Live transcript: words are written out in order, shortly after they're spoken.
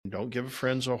Don't give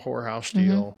friends a whorehouse Mm-hmm.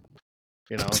 deal.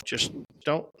 Just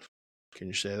don't. Can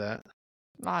you say that?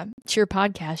 It's your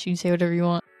podcast. You can say whatever you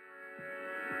want.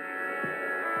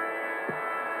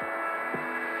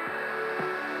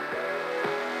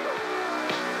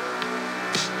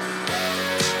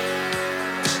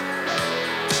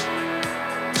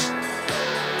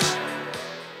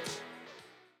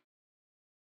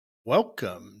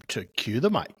 Welcome to Cue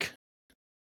the Mic.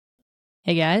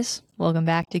 Hey guys, welcome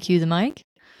back to Cue the Mic.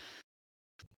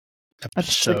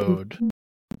 Episode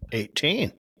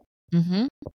 18. Mm-hmm.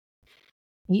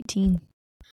 18.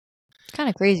 It's kind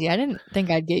of crazy. I didn't think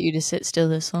I'd get you to sit still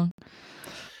this long.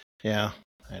 Yeah,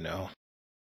 I know.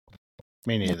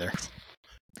 Me neither.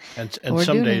 And We're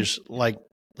some doing days, like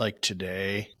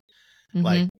today,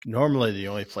 like normally the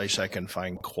only place I can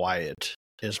find quiet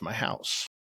is my house.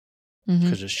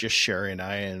 Because it's just Sherry and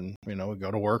I, and we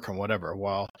go to work and whatever.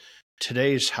 Well,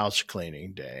 today's house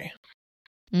cleaning day.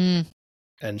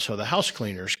 And so the house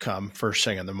cleaners come first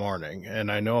thing in the morning.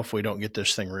 And I know if we don't get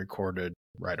this thing recorded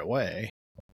right away,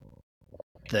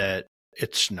 that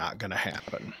it's not going to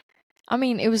happen. I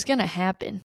mean, it was going to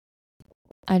happen.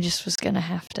 I just was going to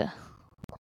have to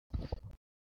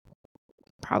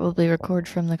probably record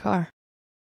from the car.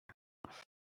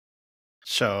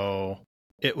 So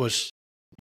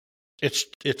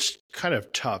it's kind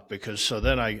of tough because so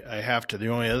then I have to, the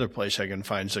only other place I can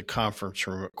find is a conference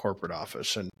room at corporate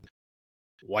office, and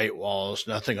white walls,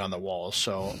 nothing on the walls.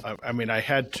 So, I mean, I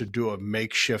had to do a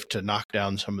makeshift to knock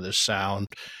down some of this sound.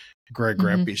 Greg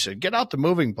Rempe said, get out the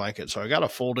moving blanket. So I got a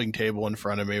folding table in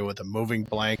front of me with a moving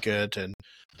blanket, and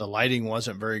the lighting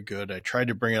wasn't very good. I tried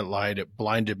to bring it light. It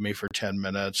blinded me for 10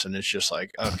 minutes. And it's just like,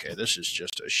 okay, this is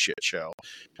just a shit show.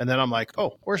 And then I'm like,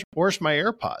 oh, where's my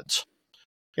AirPods?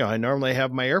 I normally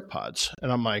have my AirPods,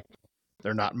 and I'm like,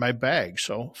 they're not in my bag.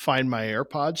 So find my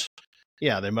AirPods.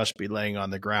 Yeah, they must be laying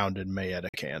on the ground in Mayetta,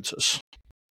 Kansas.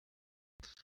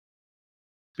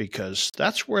 Because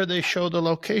that's where they show the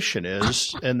location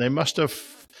is. And they must have,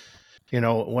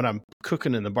 when I'm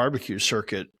cooking in the barbecue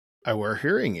circuit, I wear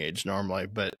hearing aids normally.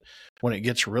 But when it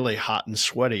gets really hot and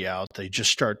sweaty out, they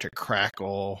just start to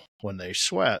crackle when they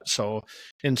sweat. So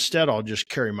instead, I'll just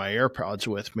carry my AirPods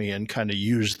with me and kind of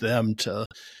use them to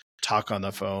talk on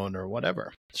the phone or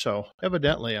whatever. So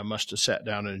evidently I must have sat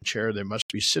down in a chair. They must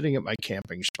be sitting at my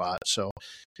camping spot. So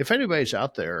if anybody's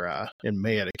out there in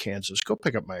Mayetta, Kansas, go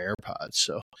pick up my AirPods.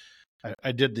 So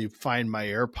I did the find my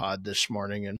AirPod this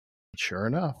morning, and sure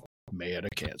enough, Mayetta,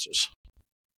 Kansas.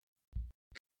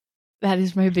 That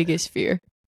is my biggest fear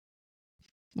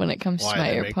when it comes to my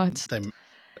AirPods.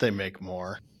 They make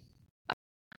more.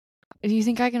 Do you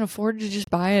think I can afford to just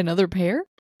buy another pair?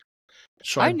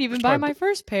 I didn't even buy my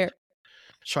first pair.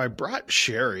 So I brought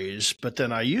Sherry's, but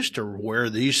then I used to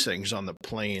wear these things on the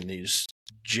plane, these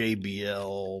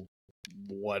JBL,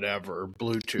 whatever,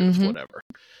 Bluetooth, whatever.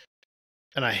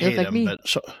 And I hate them. But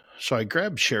so I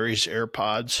grabbed Sherry's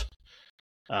AirPods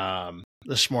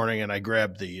this morning, and I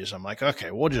grabbed these. I'm like,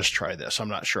 okay, we'll just try this. I'm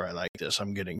not sure I like this.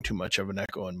 I'm getting too much of an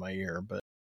echo in my ear, but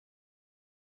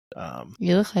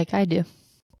you look like I do.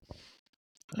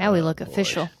 Now we look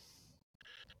official.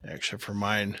 Except for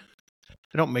mine.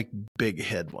 They don't make big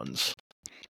head ones,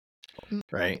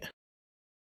 right?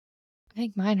 I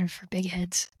think mine are for big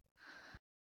heads.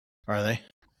 Are they?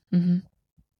 Mm-hmm.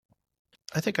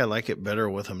 I think I like it better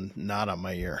with them not on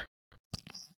my ear.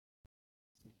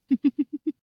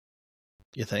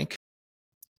 You think?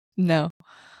 No,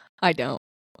 I don't.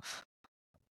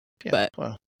 Yeah, but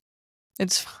well,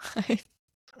 it's fine.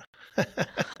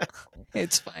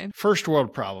 It's fine. First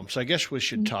world problems. I guess we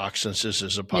should talk, since this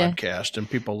is a podcast and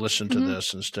people listen to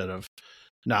this instead of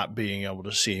not being able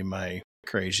to see my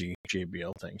crazy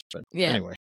JBL things. But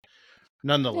anyway,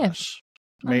 nonetheless,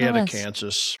 Mayetta,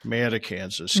 Kansas,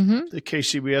 the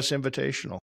KCBS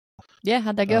Invitational. Yeah,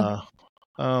 how'd that go?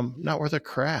 Not worth a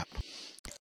crap.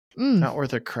 Not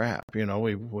worth a crap.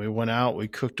 We went out, we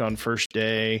cooked on first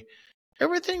day.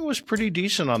 Everything was pretty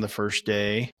decent on the first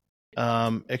day.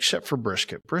 Except for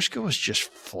brisket. Brisket was just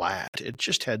flat. It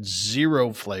just had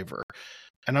zero flavor.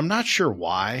 And I'm not sure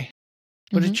why,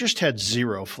 but it just had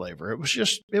zero flavor. It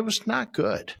was not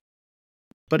good.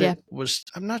 But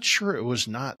I'm not sure it was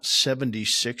not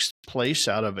 76th place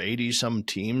out of 80 some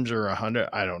teams or 100.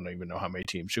 I don't even know how many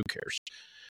teams. Who cares?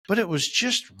 But it was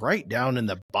just right down in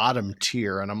the bottom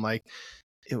tier. And I'm like,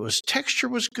 texture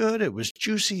was good. It was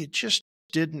juicy. It just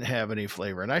didn't have any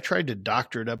flavor. And I tried to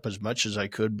doctor it up as much as I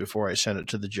could before I sent it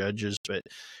to the judges, but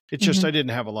it just, I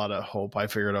didn't have a lot of hope. I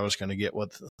figured I was going to get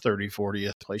with 30,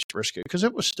 40th place brisket because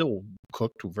it was still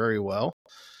cooked very well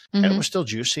and it was still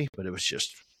juicy, but it was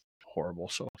just horrible.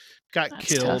 So got That's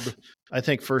killed. tough. I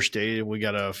think first day we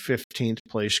got a 15th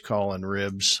place call in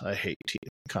ribs. I hate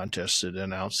contests that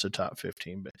announce the top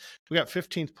 15, but we got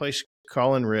 15th place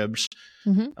call in ribs.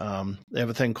 They have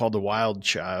a thing called the Wild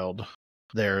Child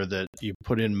there that you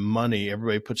put in money.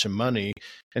 Everybody puts in money,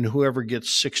 and whoever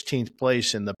gets 16th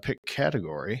place in the pick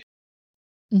category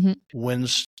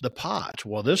wins the pot.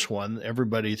 Well, this one,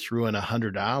 everybody threw in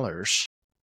 $100.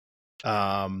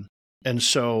 And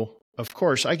so, of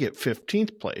course, I get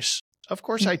 15th place. Of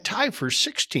course, I tie for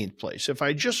 16th place. If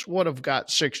I just would have got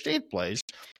 16th place,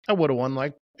 I would have won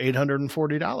like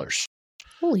 $840.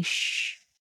 Holy sh!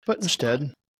 But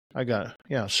instead, I got,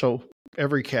 so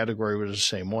every category was the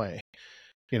same way,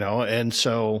 and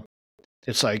so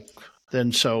it's like,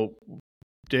 then so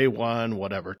day one,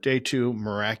 whatever, day two,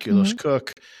 miraculous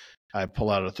cook. I pull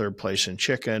out a third place in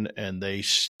chicken, and they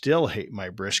still hate my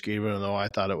brisket, even though I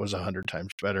thought it was 100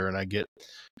 times better, and I get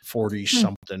 40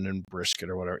 something in brisket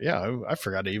or whatever. Yeah, I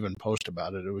forgot to even post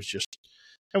about it. It was just,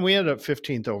 and we ended up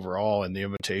 15th overall in the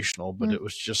invitational, but it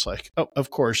was just like, oh, of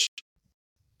course,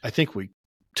 I think we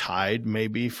tied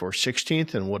maybe for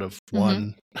 16th and would have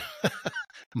won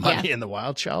money in the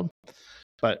Wild Child.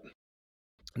 But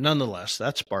nonetheless,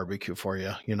 that's barbecue for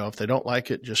you. If they don't like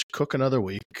it, just cook another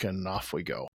week and off we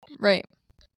go. Right.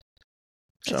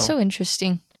 It's so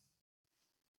interesting.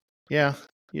 Yeah.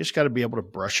 You just got to be able to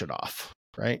brush it off,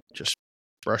 right? Just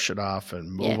brush it off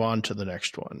and move on to the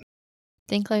next one.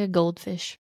 Think like a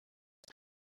goldfish.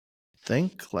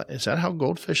 Is that how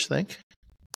goldfish think?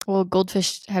 Well,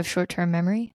 goldfish have short-term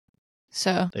memory.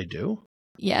 So they do?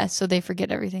 Yeah, so they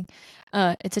forget everything.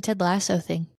 It's a Ted Lasso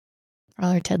thing.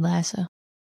 Or Ted Lasso.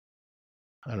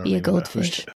 I don't Be a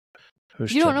goldfish.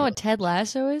 Who's you don't know what Ted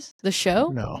Lasso is? The show?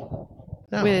 No.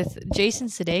 With Jason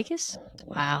Sudeikis?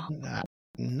 Wow.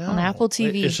 No. On Apple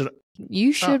TV.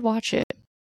 You should watch it.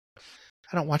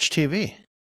 I don't watch TV.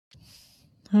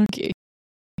 Okay.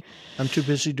 I'm too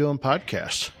busy doing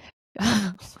podcasts.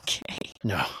 Okay.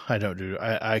 No, I don't do.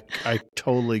 I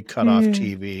totally cut off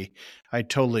TV. I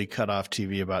totally cut off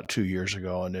TV about 2 years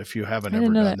ago. And if you haven't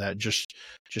ever done that, just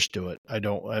do it. I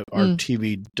don't. Our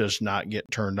TV does not get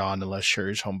turned on unless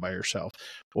Sherry's home by herself.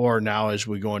 Or now, as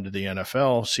we go into the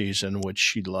NFL season, which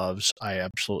she loves, I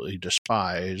absolutely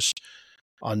despise.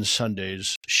 On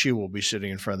Sundays, she will be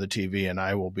sitting in front of the TV, and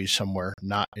I will be somewhere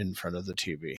not in front of the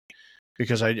TV.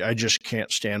 Because I just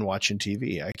can't stand watching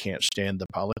TV. I can't stand the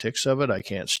politics of it. I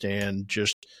can't stand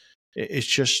it's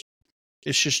just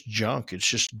junk. It's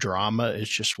just drama.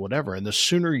 It's just whatever. And the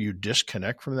sooner you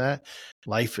disconnect from that,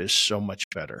 life is so much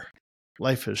better.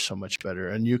 Life is so much better.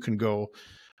 And you can go,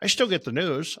 I still get the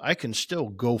news. I can still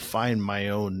go find my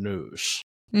own news,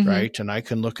 right? And I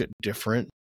can look at different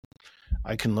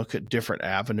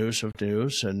avenues of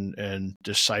news and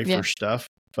decipher stuff.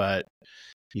 But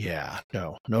yeah,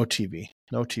 no TV.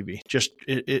 Just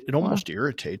it almost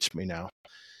irritates me now.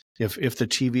 If the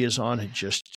TV is on, it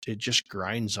just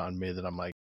grinds on me that I'm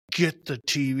like, get the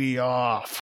TV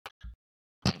off.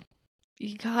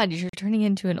 God, you're turning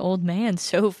into an old man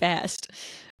so fast.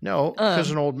 No,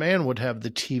 because an old man would have the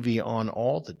TV on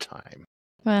all the time.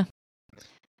 Well,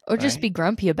 or just be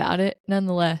grumpy about it,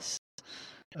 nonetheless.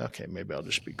 Okay, maybe I'll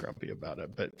just be grumpy about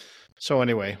it. But so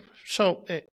anyway,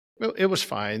 it was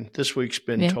fine. This week's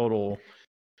been total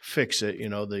fix it.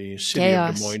 The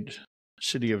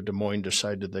city of Des Moines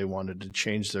decided they wanted to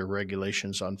change their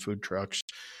regulations on food trucks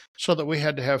so that we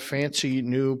had to have fancy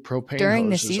new propane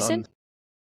during hoses the season.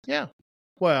 Yeah.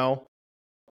 Well,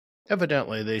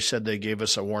 evidently they said they gave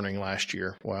us a warning last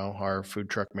year. Well, our food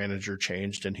truck manager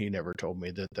changed and he never told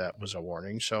me that was a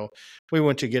warning. So we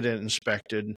went to get it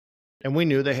inspected and we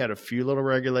knew they had a few little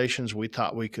regulations we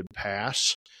thought we could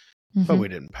pass. But we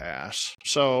didn't pass.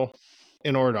 So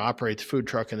in order to operate the food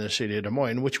truck in the city of Des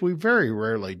Moines, which we very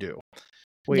rarely do,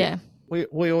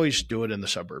 we always do it in the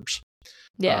suburbs.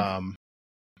 Yeah.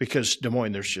 Because Des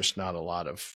Moines, there's just not a lot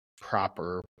of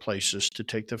proper places to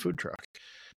take the food truck.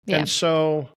 Yeah. And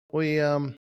so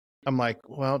I'm like,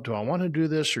 well, do I want to do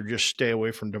this or just stay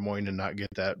away from Des Moines and not get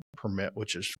that permit,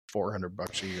 which is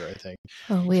 $400 a year, I think.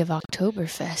 Oh, we have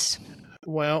Oktoberfest.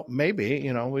 Well, maybe,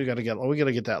 we got to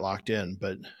get that locked in,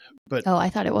 but oh, I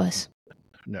thought it was.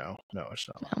 No, it's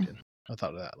not locked in. I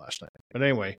thought of that last night. But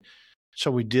anyway,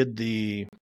 so we did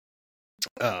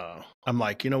I'm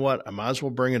like, you know what? I might as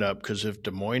well bring it up because if Des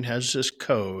Moines has this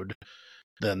code,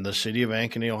 then the city of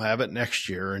Ankeny will have it next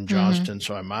year in Johnston.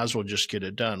 So I might as well just get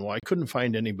it done. Well, I couldn't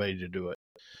find anybody to do it.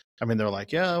 I mean, they're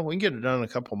like, yeah, we can get it done in a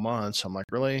couple months. I'm like,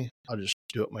 really? I'll just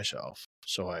do it myself.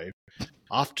 So I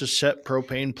off to set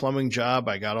propane plumbing job.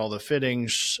 I got all the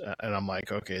fittings and I'm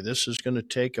like, okay, this is going to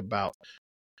take about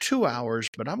 2 hours,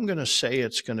 but I'm going to say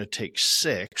it's going to take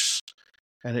 6.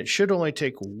 And it should only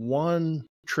take 1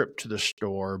 trip to the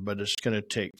store, but it's going to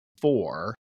take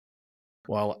 4.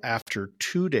 Well, after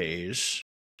 2 days,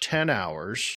 10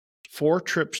 hours, 4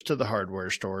 trips to the hardware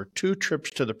store, 2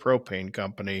 trips to the propane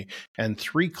company, and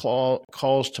 3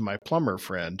 calls to my plumber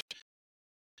friend,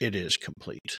 it is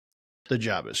complete. The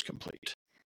job is complete.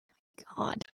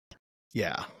 God.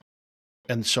 Yeah.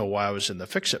 And so while I was in the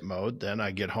fix-it mode, then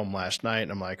I get home last night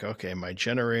and I'm like, okay, my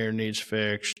generator needs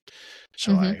fixed.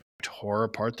 So I tore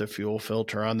apart the fuel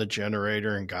filter on the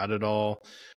generator and got it all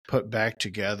put back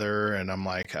together. And I'm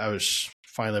like, I was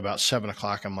finally about 7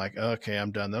 o'clock. I'm like, okay,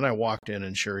 I'm done. Then I walked in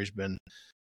and Sherry's been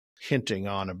hinting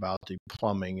on about the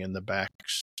plumbing in the back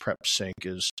prep sink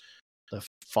is the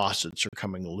faucets are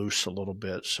coming loose a little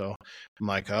bit. So I'm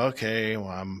like, okay, well,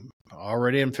 I'm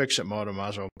already in fix-it mode. I might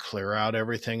as well clear out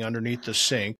everything underneath the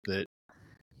sink that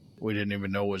we didn't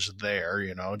even know was there,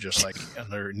 just like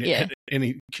under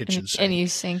any kitchen sink. Any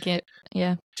sink,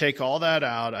 yeah. Take all that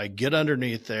out. I get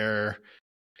underneath there,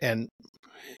 and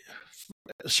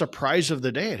surprise of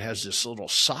the day, it has this little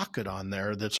socket on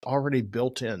there that's already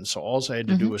built in. So all I had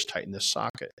to do was tighten this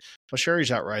socket. Well,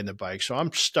 Sherry's out riding the bike, so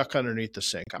I'm stuck underneath the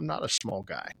sink. I'm not a small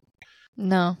guy.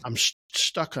 No. I'm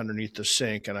stuck underneath the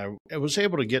sink, and I was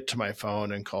able to get to my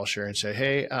phone and call Sherry and say,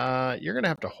 hey, you're going to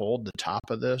have to hold the top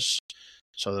of this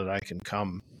so that I can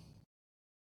come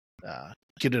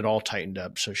get it all tightened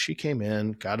up. So she came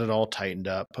in, got it all tightened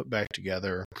up, put back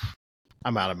together.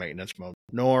 I'm out of maintenance mode.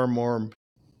 No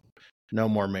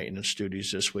more maintenance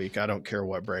duties this week. I don't care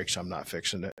what breaks. I'm not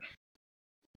fixing it.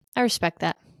 I respect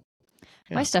that.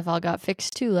 Yeah. My stuff all got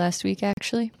fixed too last week,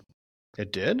 actually.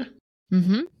 It did?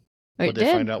 Mm-hmm. What did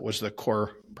they find out was the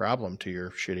core problem to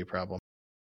your shitty problem?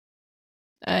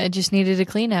 It just needed a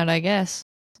clean out, I guess.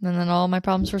 And then all my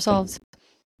problems were solved.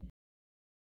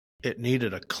 It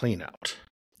needed a clean out.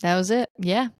 That was it.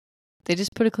 Yeah. They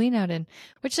just put a clean out in,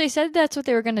 which they said that's what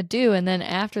they were going to do. And then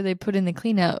after they put in the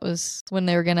clean out was when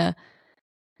they were going to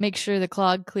make sure the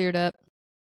clog cleared up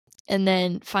and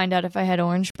then find out if I had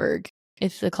Orangeburg,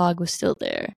 if the clog was still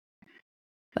there.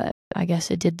 But I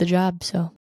guess it did the job.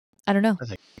 So I don't know.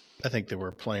 I think they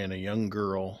were playing a young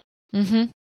girl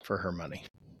for her money.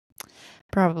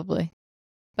 Probably.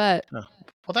 But well,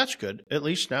 that's good. At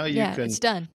least now you can. It's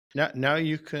done. Now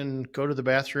you can go to the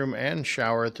bathroom and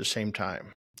shower at the same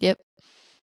time. Yep.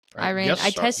 Right? I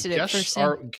tested it first.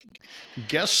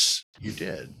 Guess you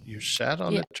did. You sat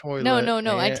on the toilet.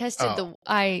 No. I tested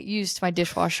I used my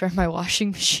dishwasher and my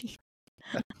washing machine.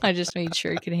 I just made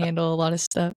sure it could handle a lot of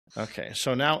stuff. Okay.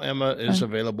 So now Emma is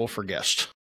available for guests.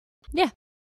 Yeah.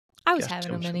 I was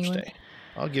having them anyway. Stay.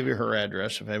 I'll give you her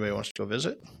address if anybody wants to go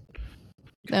visit.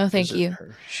 No, thank you.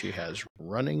 Her. She has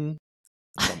running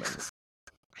plumbing.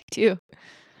 I do.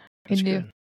 That's I do. Good.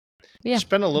 Yeah.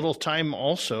 Spent a little time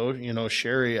also,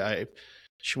 Sherry,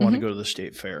 she wanted to go to the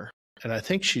state fair. And I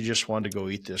think she just wanted to go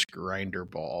eat this grinder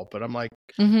ball. But I'm like,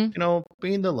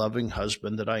 being the loving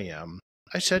husband that I am,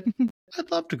 I said,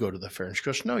 I'd love to go to the fair. And she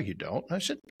goes, no, you don't. And I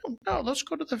said, no, let's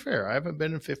go to the fair. I haven't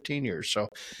been in 15 years. So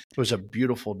it was a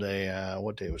beautiful day.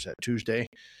 What day was that? Tuesday.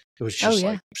 It was just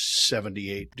like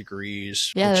 78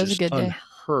 degrees. Yeah, which that was a good day.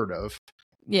 Unheard of.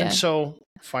 Yeah. And so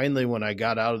finally, when I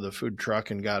got out of the food truck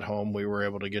and got home, we were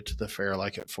able to get to the fair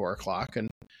like at 4 o'clock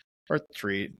or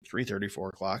 3:30, 4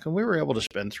 o'clock. And we were able to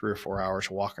spend 3 or 4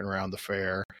 hours walking around the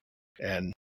fair.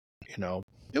 And,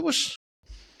 it was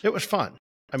fun.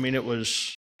 I mean, it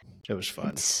was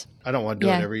fun. I don't want to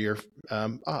do it every year.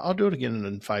 I'll do it again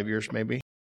in 5 years, maybe.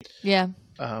 Yeah.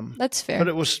 That's fair. But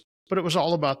it was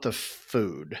all about the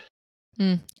food.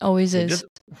 Always is.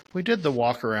 We did the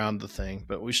walk around the thing,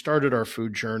 but we started our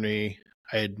food journey.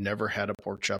 I had never had a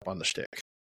pork chop on the stick,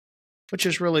 which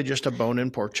is really just a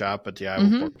bone-in pork chop at the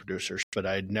Iowa Pork Producers, but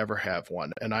I'd never have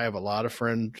one. And I have a lot of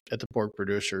friends at the Pork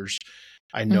Producers.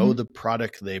 I know the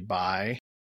product they buy,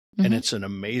 and it's an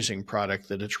amazing product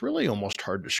that it's really almost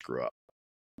hard to screw up.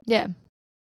 Yeah.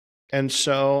 And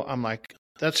so I'm like,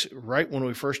 that's right when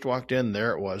we first walked in,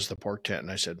 there it was, the pork tent.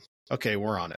 And I said, okay,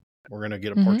 we're on it. We're going to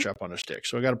get a pork chop on a stick.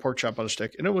 So we got a pork chop on a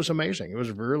stick, and it was amazing. It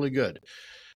was really good.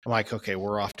 I'm like, okay,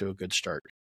 we're off to a good start.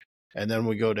 And then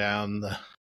we go down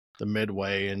the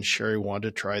midway, and Sherry wanted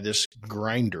to try this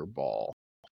grinder ball,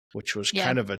 which was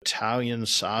kind of Italian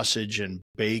sausage and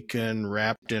bacon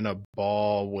wrapped in a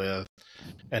ball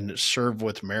and served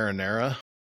with marinara.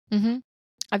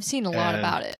 I've seen a lot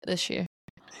about it this year.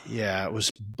 Yeah, it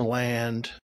was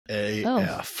bland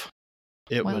AF.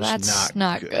 It was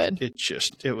not good.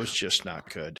 It was just not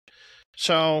good.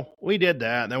 So we did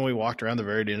that. And then we walked around the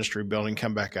varied industry building,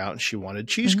 come back out, and she wanted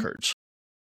cheese curds.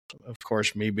 of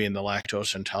course, me being the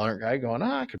lactose intolerant guy going,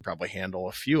 I could probably handle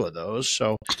a few of those.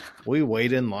 So we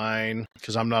wait in line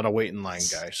because I'm not a wait in line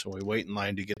guy. So we wait in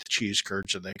line to get the cheese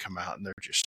curds and they come out and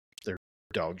they're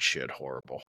dog shit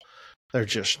horrible. They're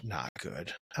just not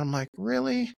good. I'm like,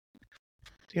 really?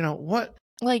 What?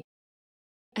 Like,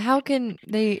 how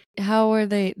are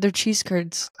they? They're cheese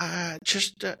curds.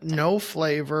 Just no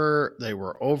flavor. They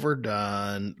were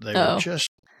overdone. They were just.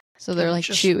 So they're like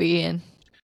chewy and.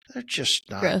 They're just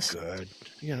not gross. Good.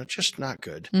 Just not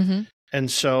good. Mm-hmm.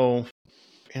 And so,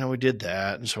 we did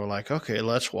that. And so we're like, okay,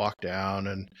 let's walk down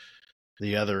and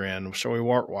the other end. So we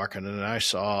weren't walking and I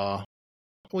saw,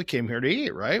 we came here to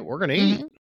eat, right? We're going to eat.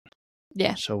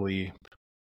 Yeah. So we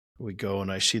go and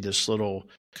I see this little,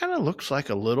 kind of looks like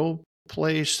a little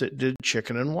place that did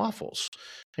chicken and waffles.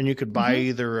 And you could buy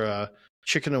either a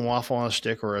chicken and waffle on a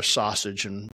stick or a sausage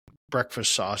and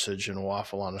breakfast sausage and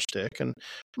waffle on a stick. And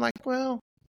I'm like, well,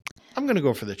 I'm going to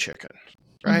go for the chicken,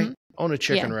 right? Own a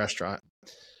chicken restaurant.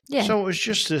 Yeah. So it was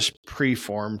just this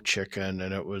preformed chicken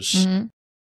and it was,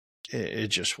 it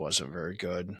just wasn't very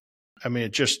good. I mean,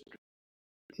 it just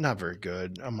not very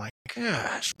good. I'm like,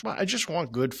 gosh, I just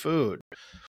want good food.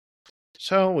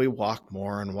 So we walked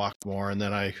more. And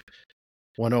then I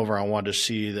went over. I wanted to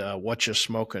see the What You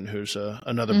Smoking, who's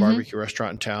another barbecue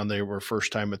restaurant in town. They were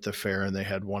first time at the fair and they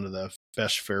had one of the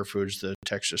best fair foods, the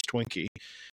Texas Twinkie.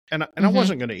 And I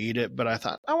wasn't going to eat it, but I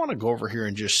thought, I want to go over here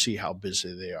and just see how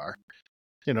busy they are.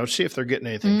 See if they're getting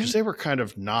anything. Because they were kind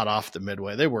of not off the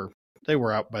midway. They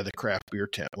were out by the craft beer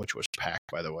tent, which was packed,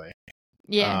 by the way.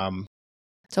 Yeah.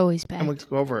 It's always packed. And we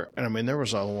go over, and I mean, there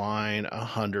was a line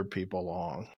 100 people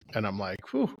long. And I'm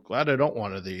like, whew, glad I don't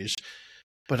one of these.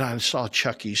 But I saw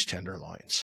Chucky's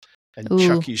tenderloins. And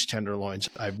Chucky's tenderloins,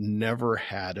 I've never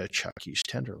had a Chucky's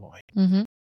tenderloin.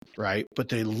 Right? But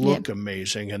they look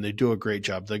amazing and they do a great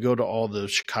job. They go to all the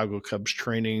Chicago Cubs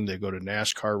training. They go to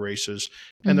NASCAR races.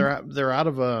 And they're out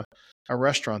of a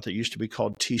restaurant that used to be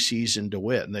called TC's in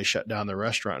DeWitt. And they shut down the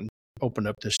restaurant and opened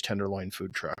up this tenderloin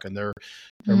food truck. And they're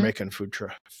making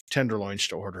tenderloins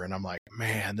to order. And I'm like,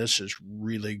 man, this is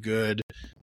really good.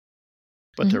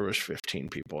 But there was 15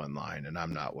 people in line and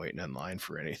I'm not waiting in line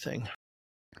for anything.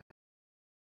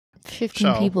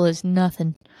 15 people is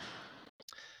nothing.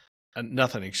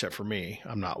 Nothing except for me.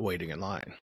 I'm not waiting in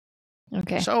line.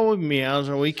 Okay. So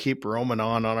we keep roaming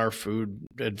on our food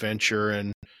adventure.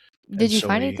 And did you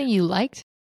find anything you liked?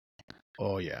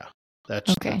 Oh yeah,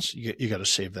 okay. You got to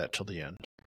save that till the end.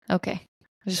 Okay,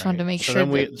 I just wanted to make sure. Then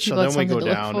we go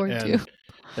down, and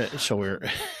so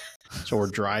we're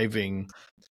driving,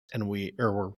 and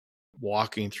we're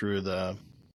walking through the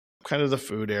kind of the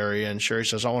food area, and Sherry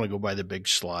says, "I want to go by the big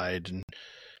slide,"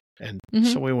 and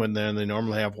so we went there, and they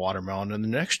normally have watermelon. And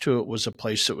next to it was a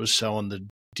place that was selling the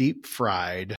deep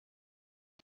fried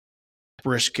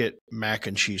brisket mac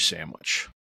and cheese sandwich.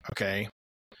 Okay.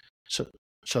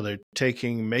 So they're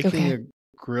making a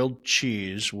grilled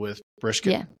cheese with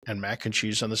brisket and mac and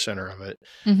cheese on the center of it.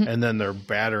 And then they're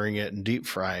battering it and deep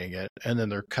frying it. And then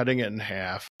they're cutting it in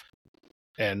half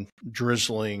and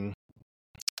drizzling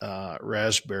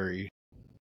raspberry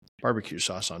barbecue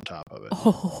sauce on top of it.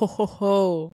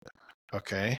 Oh.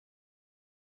 Okay.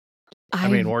 I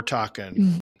mean, we're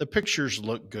talking, the pictures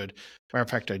look good. Matter of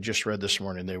fact, I just read this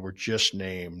morning, they were just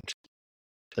named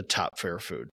the top fair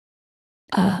food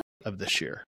of this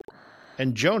year.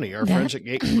 And Joni, our friends at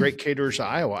Great Caterers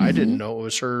Iowa, I didn't know it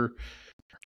was her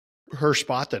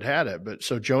spot that had it. But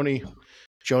so Joni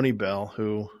Bell,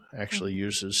 who actually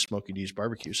uses Smokey D's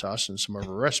barbecue sauce in some of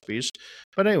her recipes.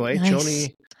 But anyway, nice.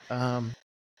 Joni,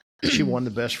 she won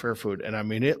the best fair food. And I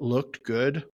mean, it looked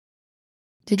good.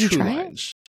 Did you try it?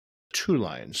 2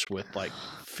 lines with like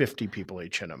 50 people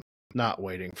each in them. Not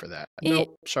waiting for that.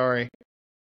 Nope. Sorry.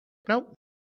 Nope.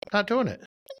 Not doing it.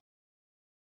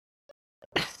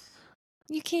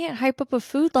 You can't hype up a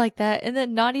food like that and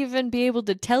then not even be able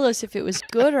to tell us if it was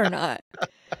good or not.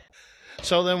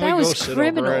 So then we go sit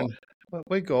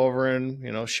over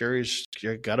and Sherry's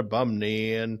got a bum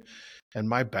knee and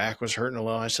my back was hurting a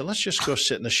little. I said, let's just go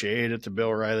sit in the shade at the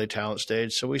Bill Riley Talent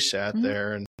Stage. So we sat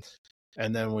there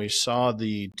and then we saw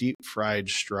the deep fried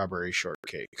strawberry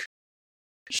shortcake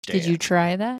stand. Did you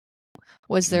try that?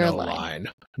 Was there a line?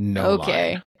 No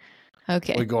line.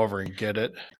 Okay. We go over and get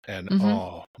it, and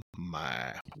oh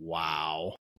my,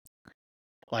 wow.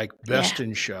 Like best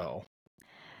in show.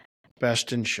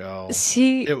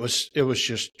 See, it was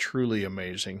just truly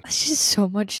amazing. It's just so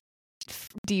much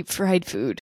deep fried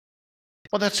food.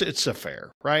 Well, it's a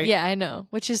fair, right? Yeah, I know,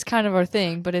 which is kind of our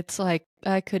thing, but it's like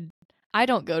I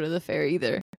don't go to the fair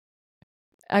either.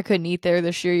 I couldn't eat there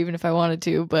this year even if I wanted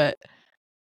to, but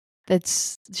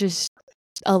that's just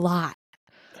a lot.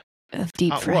 of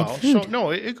deep fried Well, food. so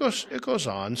no, it goes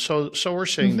on. So we're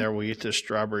sitting there. We eat this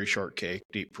strawberry shortcake,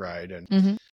 deep fried,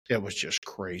 and it was just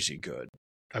crazy good.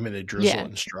 I mean, they drizzle it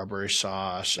in strawberry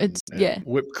sauce and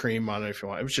whipped cream on it if you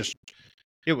want.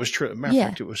 It was true. Matter of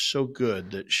fact, it was so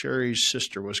good that Sherry's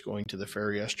sister was going to the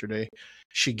fair yesterday.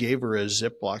 She gave her a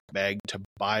Ziploc bag to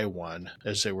buy one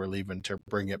as they were leaving to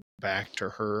bring it back to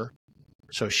her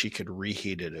so she could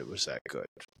reheat it. It was that good.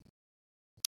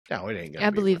 Now, it ain't going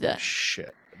to be believe that.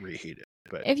 shit reheated.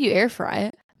 But if you air fry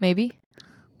it, maybe.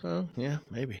 Oh, yeah,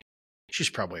 maybe. She's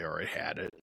probably already had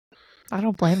it. I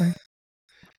don't blame her.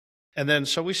 And then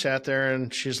so we sat there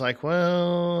and she's like,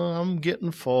 well, I'm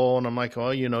getting full. And I'm like,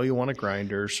 well, you want a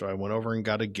grinder. So I went over and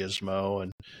got a Gizmo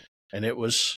and it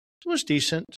was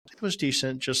decent. It was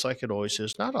decent, just like it always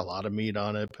is. Not a lot of meat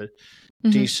on it, but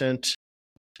decent.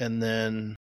 And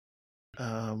then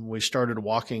we started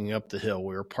walking up the hill.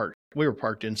 We were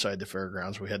parked inside the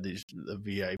fairgrounds. We had the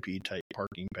VIP type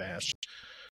parking pass.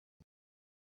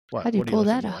 How'd you pull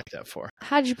that off? Like that for?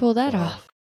 How'd you pull that off?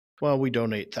 Well, we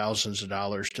donate thousands of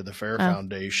dollars to the Fair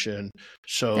Foundation.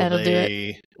 So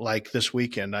like this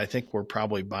weekend, I think we're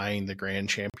probably buying the Grand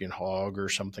Champion hog or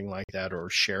something like that, or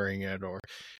sharing it, or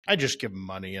I just give them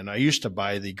money. And I used to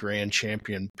buy the Grand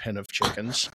Champion pen of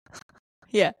chickens.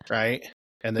 Yeah. Right.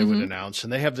 And they would announce,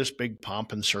 and they have this big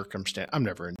pomp and circumstance. I'm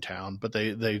never in town, but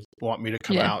they want me to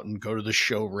come out and go to the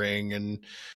show ring and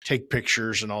take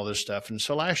pictures and all this stuff. And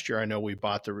so last year, I know we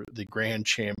bought the Grand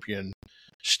Champion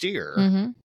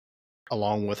steer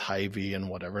along with Hy-Vee and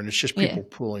whatever. And it's just people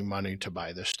pooling money to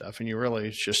buy this stuff. And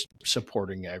it's just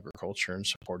supporting agriculture and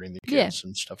supporting the kids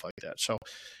and stuff like that. So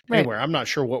anyway, I'm not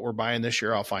sure what we're buying this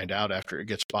year. I'll find out after it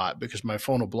gets bought because my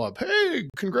phone will blow up. Hey,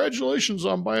 congratulations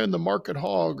on buying the market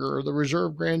hog or the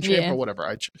reserve Grand Champ or whatever.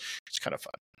 It's kind of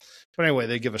fun. But anyway,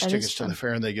 they give us tickets to the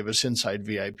fair and they give us inside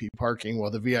VIP parking.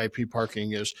 Well, the VIP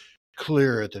parking is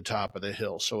clear at the top of the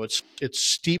hill. So it's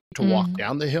steep to walk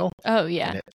down the hill. Oh,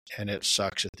 yeah. And it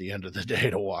sucks at the end of the day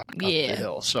to walk up the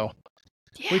hill. So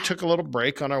we took a little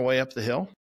break on our way up the hill.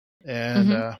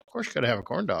 And of course, you got to have a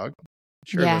corn dog.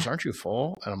 Sherry goes, aren't you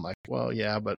full? And I'm like, well,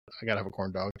 yeah, but I got to have a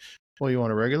corn dog. Well, you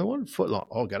want a regular one? Foot long.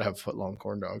 Oh, got to have a foot long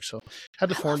corn dog. So had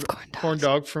the corn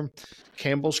dog from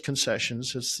Campbell's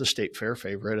Concessions. It's the state fair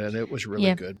favorite, and it was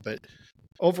really good. But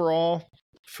overall,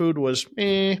 food was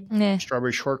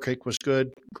Strawberry shortcake was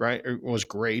good. Was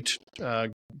great.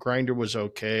 Grinder was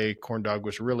okay. Corn dog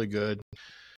was really good.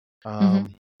 Other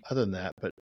than that,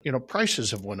 but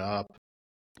prices have went up.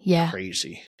 Yeah,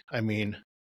 crazy. I mean,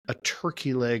 a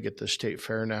turkey leg at the state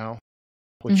fair now,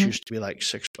 which used to be like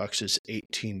 $6, is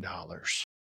 $18.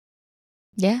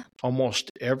 Yeah. Almost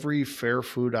every fair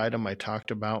food item I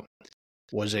talked about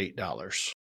was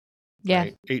 $8. Yeah.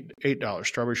 Right? $8.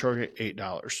 Strawberry shortcake,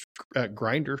 $8.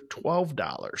 Grinder,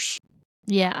 $12.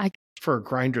 Yeah. For a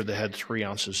grinder that had 3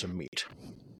 ounces of meat.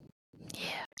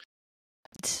 Yeah.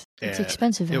 It's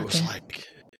expensive. It was like,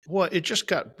 well, it just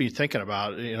got me thinking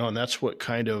about it, and that's what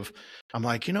kind of, I'm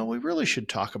like, we really should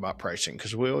talk about pricing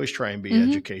because we always try and be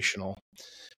educational.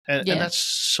 And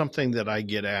that's something that I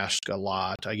get asked a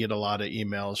lot. I get a lot of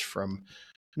emails from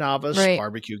novice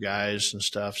barbecue guys and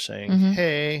stuff saying,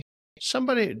 hey,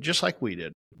 somebody, just like we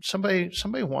did, somebody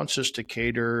wants us to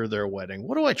cater their wedding.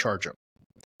 What do I charge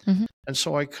them? And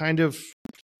so I kind of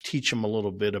teach them a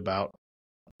little bit about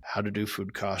how to do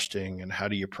food costing and how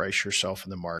do you price yourself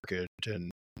in the market and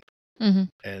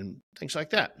things like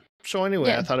that. So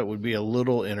anyway, I thought it would be a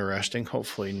little interesting,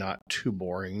 hopefully not too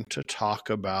boring, to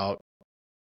talk about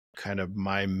kind of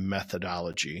my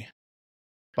methodology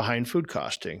behind food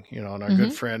costing, and our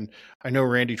good friend, I know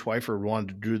Randy Twyford wanted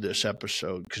to do this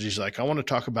episode because he's like, I want to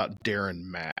talk about Darren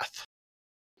math.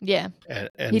 Yeah.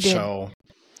 And so,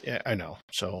 yeah, I know.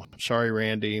 So sorry,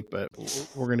 Randy, but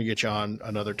we're going to get you on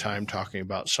another time talking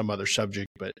about some other subject.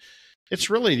 But it's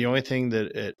really the only thing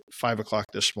that at 5:00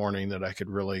 this morning that I could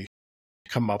really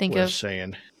come up with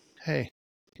saying, hey,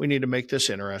 we need to make this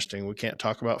interesting. We can't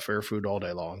talk about fair food all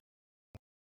day long.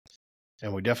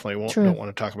 And we definitely don't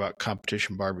want to talk about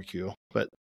competition barbecue, but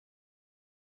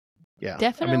yeah.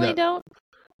 Definitely don't?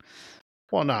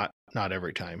 Well, not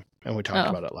every time. And we talked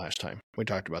about it last time. We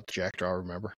talked about the jackdaw,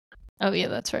 remember? Oh, yeah,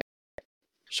 that's right.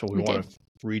 So we want to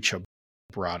reach a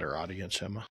broader audience,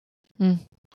 Emma.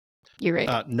 You're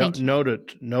right. Note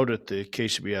at the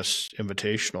KCBS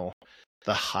Invitational,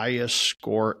 the highest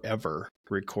score ever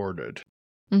recorded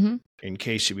in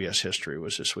KCBS history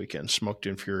was this weekend. Smoked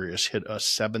and Furious hit a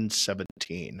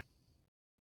 717.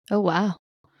 Oh, wow.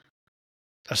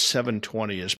 A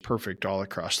 720 is perfect all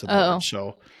across the board.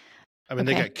 So, I mean,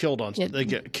 they get killed on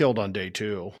day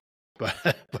 2,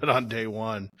 but on day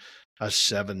 1, a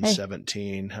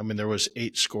 717. I mean, there was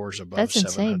 8 scores above That's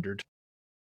 700.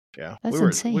 Yeah, That's we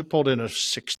insane. pulled in a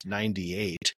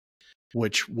 698,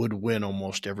 which would win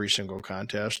almost every single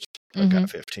contest, but got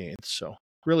 15th. So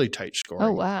really tight scoring.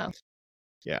 Oh, wow.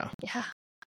 Yeah. Yeah.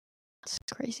 That's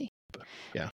crazy.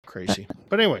 Yeah, crazy.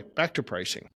 But anyway, back to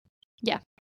pricing. Yeah.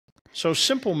 So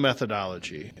simple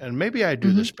methodology, and maybe I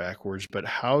do this backwards, but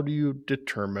how do you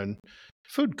determine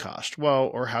food cost? Well,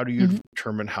 or how do you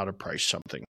determine how to price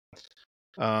something?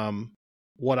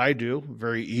 What I do,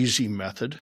 very easy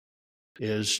method,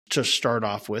 is to start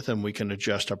off with, and we can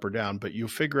adjust up or down, but you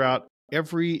figure out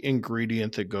every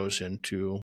ingredient that goes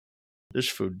into this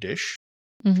food dish,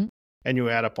 and you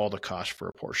add up all the costs for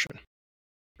a portion,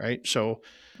 right? So,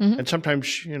 and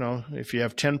sometimes, you know, if you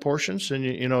have 10 portions, then,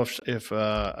 you know, if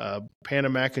a pan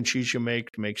of mac and cheese you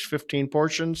makes 15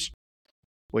 portions,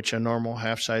 which a normal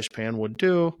half-size pan would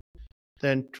do,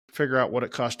 then figure out what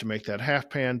it costs to make that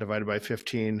half pan divided by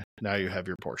 15. Now you have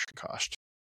your portion cost.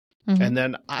 And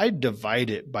then I divide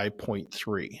it by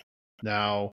 0.3.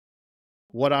 Now,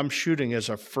 what I'm shooting as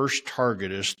a first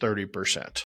target is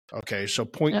 30%. Okay, so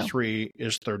 0.3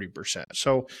 is 30%.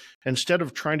 So instead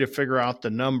of trying to figure out the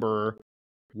number,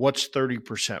 what's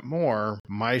 30% more,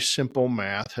 my simple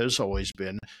math has always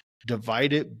been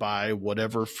divide it by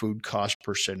whatever food cost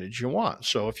percentage you want.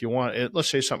 So if you want it, let's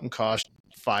say something costs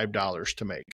 $5 to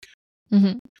make,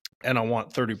 and I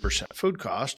want 30% food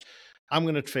cost, I'm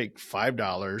going to take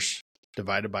 $5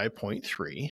 divided by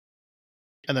 0.3,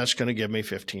 and that's going to give me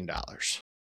 $15,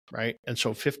 right? And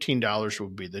so $15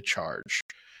 would be the charge.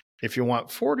 If you want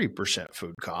 40%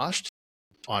 food cost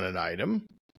on an item,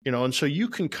 you know, and so you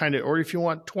can kind of, or if you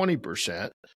want 20%,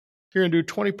 you're going to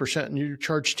do 20% and you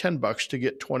charge $10 to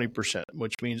get 20%,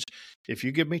 which means if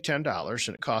you give me $10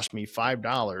 and it costs me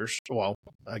 $5, well,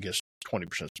 I guess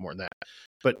 20% is more than that.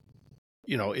 But,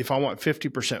 you know, if I want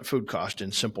 50% food cost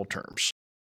in simple terms,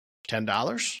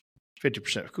 $10,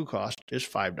 50% food cost is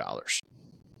 $5.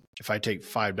 If I take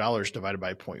 $5 divided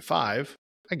by 0.5,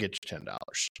 I get you $10.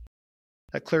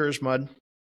 That clear as mud?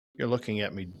 You're looking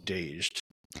at me dazed.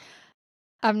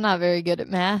 I'm not very good at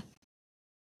math,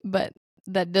 but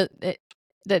that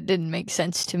didn't make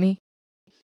sense to me.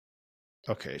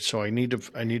 Okay, so I need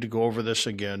to go over this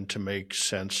again to make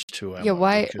sense to Emma. Yeah,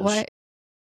 why?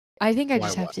 I think I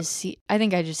just have what? to see. I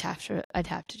think I just have to. I'd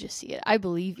have to just see it. I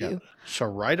believe you. So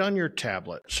write on your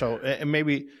tablet. So and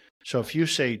maybe if you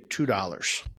say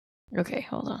 $2. Okay,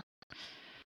 hold on.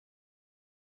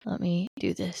 Let me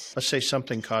do this. Let's say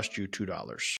something cost you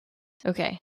 $2.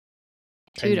 Okay.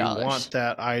 $2. And you want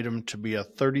that item to be a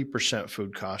 30%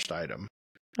 food cost item.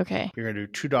 Okay. You're going to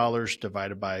do $2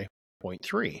 divided by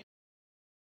 0.3.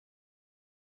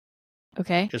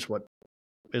 Okay. Is what?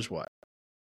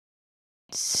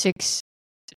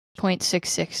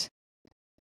 6.66.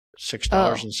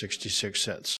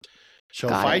 $6.66. So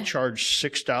if I charge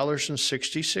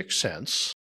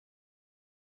 $6.66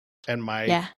 and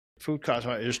my food cost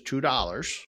is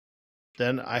 $2,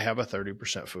 then I have a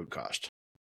 30% food cost.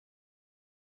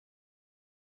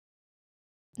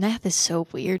 Math is so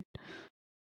weird,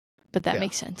 but that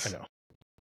makes sense. I know.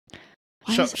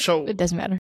 So it doesn't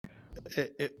matter.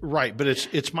 Right, but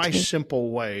it's my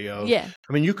simple way of. I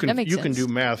mean, you can do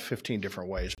math 15 different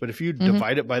ways, but if you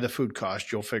divide it by the food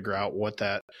cost, you'll figure out what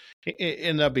that,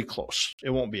 and that'll be close.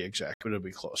 It won't be exact, but it'll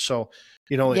be close. So,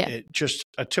 you know, just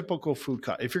a typical food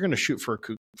cost. If you're going to shoot for a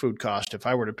food cost, if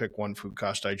I were to pick one food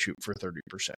cost, I'd shoot for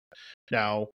 30%.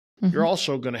 Now, you're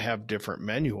also going to have different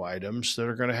menu items that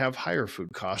are going to have higher food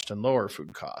cost and lower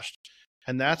food cost,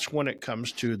 and that's when it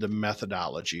comes to the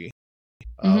methodology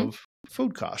of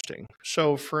food costing.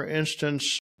 So, for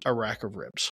instance, a rack of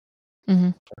ribs.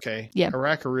 Okay. Yeah. A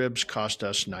rack of ribs cost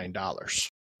us $9.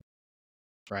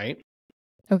 Right.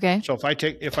 Okay. So if I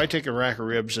take a rack of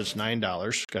ribs, it's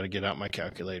 $9. Got to get out my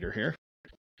calculator here.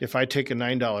 If I take a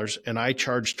 $9 and I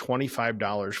charge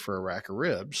 $25 for a rack of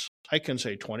ribs, I can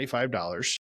say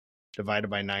 $25 divided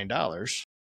by $9.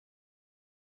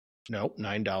 Nope,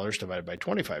 $9 divided by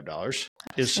 $25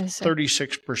 is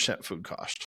 36% food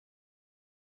cost.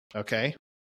 Okay.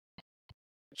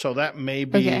 So that may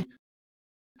be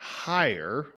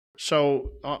higher.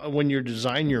 So when you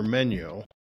design your menu,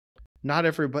 not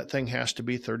everything has to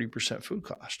be 30% food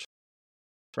cost,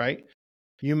 right?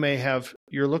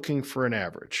 You're looking for an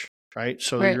average, right?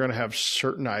 So you're going to have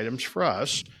certain items. For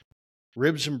us,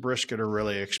 ribs and brisket are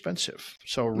really expensive.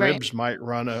 So ribs might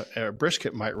run a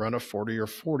brisket might run a 40 or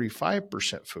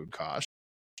 45% food cost.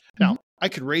 Now, I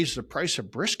could raise the price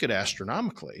of brisket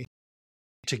astronomically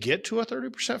to get to a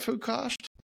 30% food cost.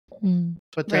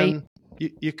 But then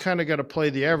you kind of got to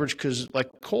play the average because like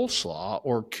coleslaw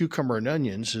or cucumber and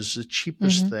onions is the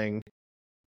cheapest thing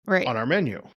on our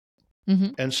menu.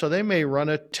 And so they may run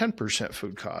a 10%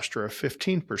 food cost or a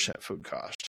 15% food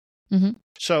cost.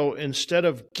 So instead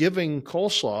of giving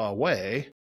coleslaw away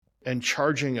and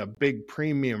charging a big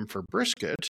premium for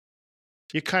brisket,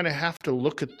 you kind of have to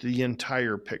look at the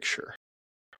entire picture.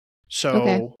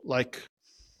 So like,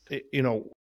 you know,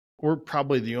 we're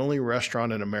probably the only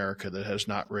restaurant in America that has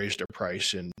not raised a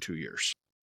price in 2 years.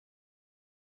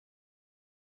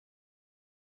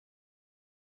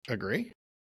 Agree?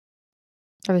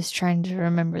 I was trying to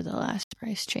remember the last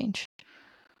price change.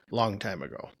 Long time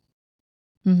ago.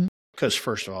 Because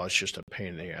first of all, it's just a pain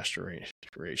in the ass to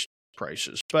raise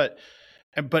prices. But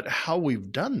how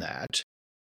we've done that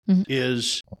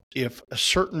is if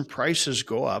certain prices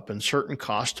go up and certain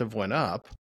costs have went up,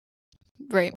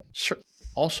 right?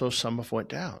 Also, some have went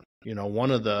down. You know,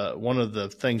 one of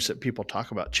the things that people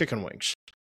talk about, chicken wings.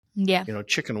 Yeah. You know,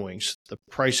 chicken wings. The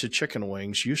price of chicken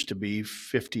wings used to be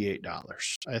 $58.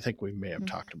 I think we may have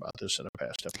talked about this in a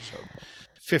past episode.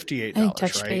 $58, I think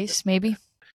touch right? base, maybe.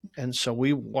 And so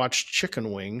we watched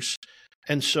chicken wings.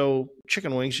 And so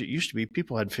chicken wings, it used to be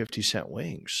people had 50-cent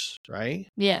wings, right?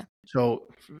 Yeah. So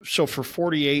for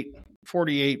 40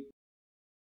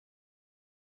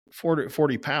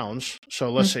 pounds,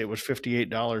 so let's say it was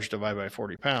 $58 divided by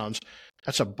 40 pounds,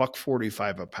 that's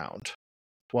 $1.45 a pound.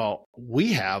 Well,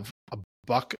 we have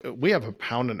a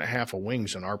pound and a half of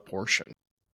wings in our portion,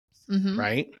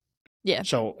 right? Yeah.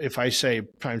 So if I say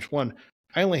times one,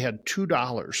 I only had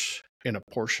 $2 in a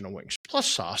portion of wings, plus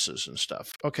sauces and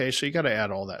stuff. Okay, so you got to add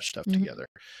all that stuff together.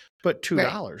 But $2,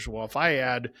 right. Well, if I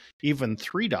add even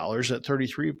 $3 at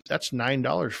 33, that's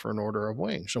 $9 for an order of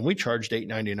wings. And we charged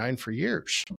 $8.99 for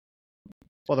years.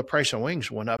 Well, the price of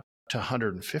wings went up to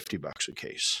 $150 a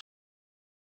case.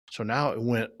 So now it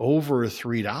went over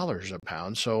 $3 a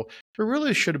pound. So we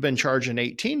really should have been charging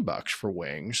 $18 for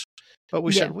wings, but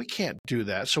we said we can't do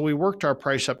that. So we worked our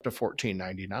price up to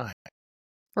 $14.99.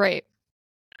 Right.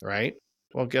 Right.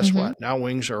 Well, guess what? Now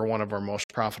wings are one of our most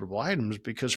profitable items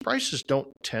because prices don't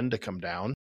tend to come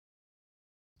down.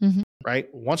 Right.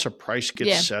 Once a price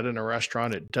gets set in a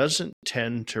restaurant, it doesn't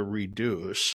tend to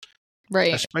reduce.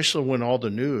 Right. Especially when all the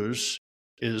news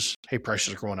is, hey,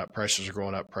 prices are going up, prices are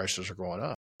going up, prices are going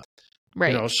up.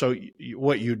 Right. You know, so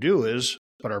what you do is,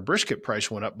 but our brisket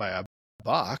price went up by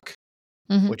 $1,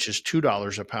 which is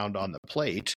 $2 a pound on the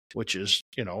plate, which is,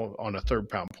 you know, on a 3rd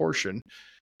pound portion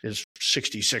is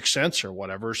 66 cents or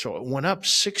whatever. So it went up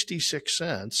 66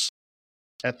 cents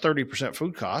at 30%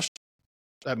 food cost.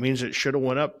 That means it should have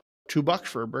went up $2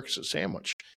 for a brisket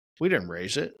sandwich. We didn't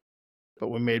raise it, but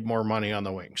we made more money on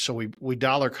the wings. So we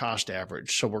dollar cost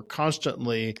average. So we're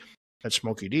constantly at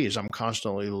Smokey D's, I'm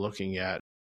constantly looking at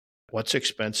what's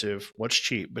expensive, what's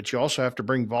cheap, but you also have to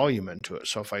bring volume into it.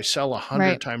 So if I sell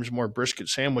 100 times more brisket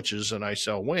sandwiches than I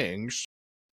sell wings,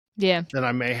 then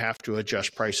I may have to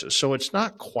adjust prices. So it's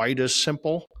not quite as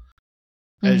simple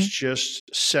as just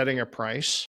setting a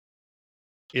price.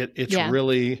 It's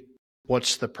really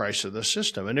what's the price of the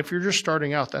system. And if you're just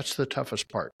starting out, that's the toughest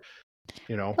part,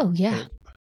 you know? Oh, yeah.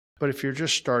 But if you're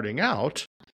just starting out,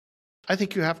 I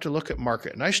think you have to look at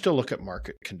market. And I still look at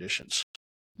market conditions.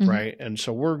 Right. And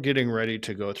so we're getting ready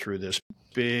to go through this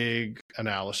big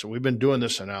analysis. We've been doing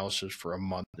this analysis for a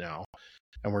month now.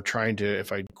 And we're trying to,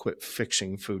 if I quit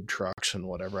fixing food trucks and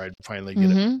whatever, I'd finally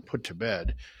get it put to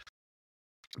bed.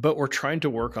 But we're trying to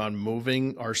work on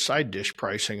moving our side dish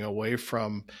pricing away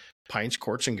from pints,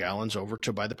 quarts, and gallons over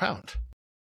to by the pound.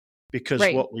 Because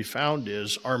what we found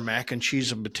is our mac and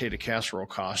cheese and potato casserole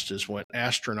cost went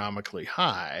astronomically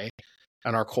high.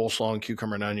 And our coleslaw and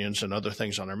cucumber and onions and other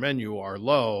things on our menu are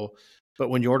low. But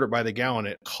when you order it by the gallon,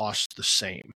 it costs the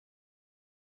same.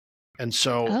 And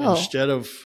so instead of,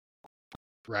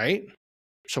 right?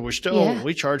 So we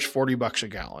charge $40 a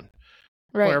gallon.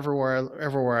 Right. Well,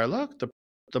 everywhere I look,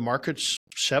 the market's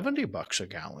 $70 a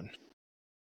gallon.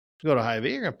 You go to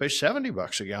Hy-Vee, you're going to pay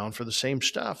 $70 a gallon for the same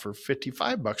stuff, or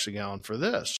 $55 a gallon for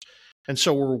this. And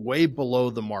so we're way below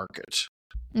the market.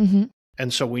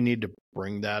 And so we need to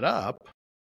bring that up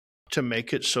to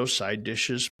make it so side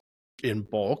dishes in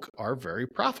bulk are very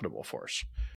profitable for us,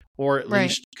 or at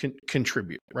least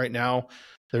contribute. Right now,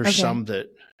 there's some that,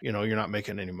 you know, you're not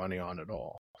making any money on at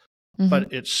all,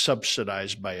 but it's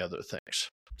subsidized by other things.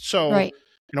 So, you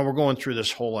know, we're going through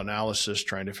this whole analysis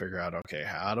trying to figure out, okay,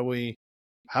 how do we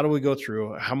go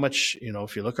through how much, you know,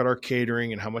 if you look at our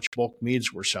catering and how much bulk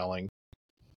meats we're selling,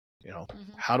 you know,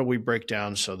 how do we break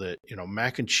down so that, you know,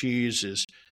 mac and cheese is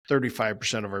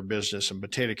 35% of our business and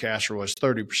potato casserole is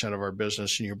 30% of our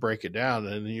business, and you break it down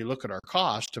and then you look at our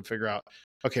cost to figure out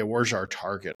okay, where's our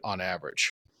target on average?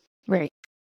 Right.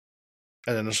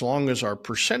 And then as long as our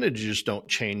percentages don't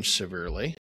change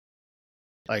severely,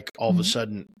 like all of a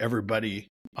sudden everybody,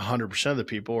 100% of the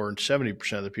people or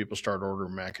 70% of the people start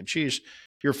ordering mac and cheese,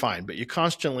 you're fine. But you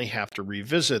constantly have to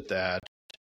revisit that.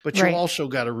 But you Right. also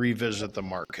got to revisit the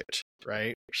market,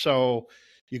 right? So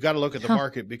you got to look at the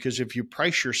market, because if you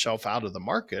price yourself out of the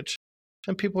market,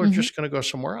 then people are just going to go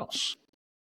somewhere else.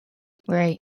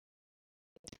 Right.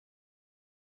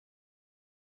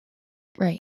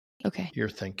 Right. Okay. You're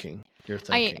thinking.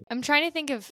 I'm trying to think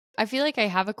of, I feel like I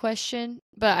have a question,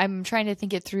 but I'm trying to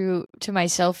think it through to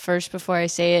myself first before I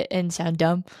say it and sound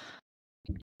dumb,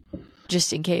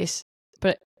 just in case.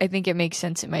 But I think it makes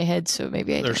sense in my head, so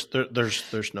maybe I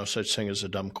there's no such thing as a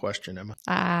dumb question, Emma.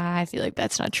 I feel like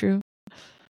that's not true.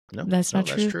 No, that's not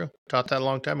true. That's true. Taught that a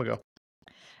long time ago.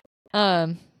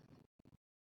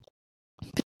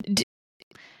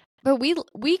 But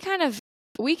we kind of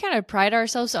pride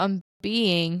ourselves on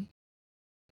being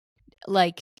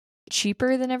like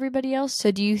cheaper than everybody else. So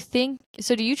do you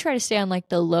try to stay on like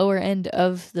the lower end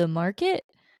of the market,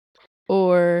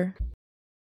 or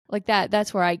like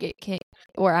that's where I'm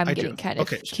getting kind of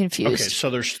confused. Okay, so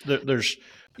there's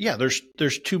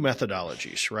two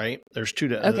methodologies, right? There's two.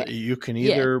 You can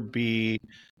either be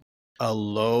a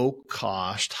low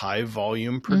cost, high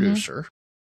volume producer,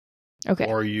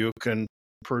 or you can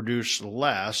produce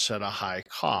less at a high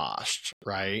cost,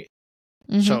 right?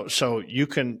 So you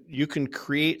can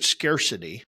create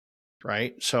scarcity,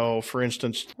 right? So for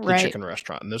instance, the chicken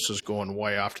restaurant, and this is going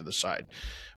way off to the side.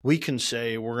 We can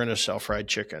say we're going to sell fried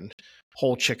chicken,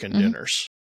 whole chicken dinners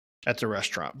at the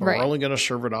restaurant, but we're only going to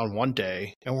serve it on one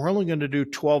day, and we're only going to do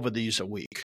 12 of these a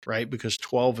week, right? Because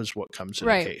 12 is what comes in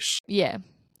a case. Yeah.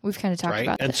 We've kind of talked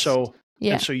about and this. So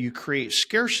you create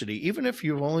scarcity. Even if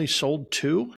you've only sold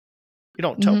 2, you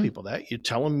don't tell people that. You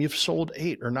tell them you've sold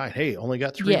 8 or 9. Hey, only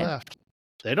got 3 left.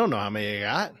 They don't know how many you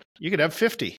got. You could have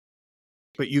 50.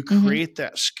 But you create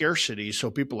that scarcity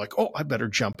so people are like, oh, I better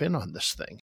jump in on this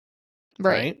thing.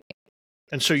 Right?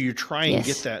 And so you try and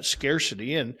get that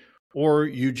scarcity in, or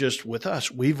you just, with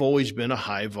us, we've always been a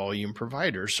high volume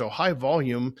provider. So high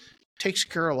volume takes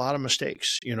care of a lot of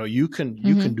mistakes. You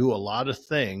can do a lot of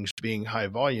things being high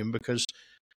volume, because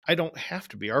I don't have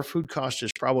to be. Our food cost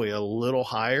is probably a little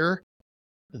higher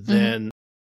than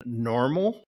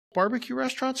normal barbecue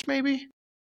restaurants, maybe.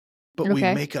 But we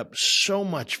make up so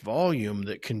much volume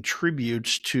that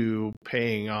contributes to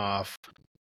paying off,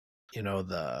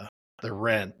 the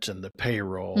rent and the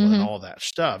payroll and all that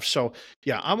stuff. So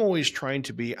yeah, I'm always trying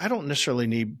to be, I don't necessarily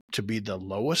need to be the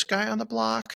lowest guy on the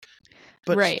block,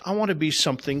 but I want to be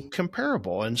something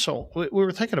comparable. And so we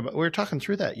were talking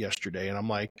through that yesterday, and I'm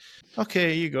like,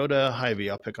 okay, you go to Hy-Vee,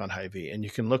 I'll pick on Hy-Vee, and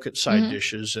you can look at side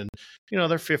dishes, and they're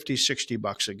 $50,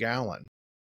 $60 a gallon.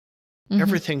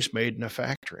 Everything's made in a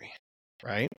factory,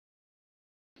 right?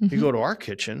 You go to our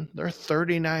kitchen, they're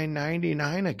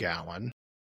 $39.99 a gallon,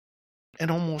 and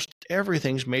almost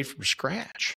everything's made from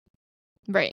scratch.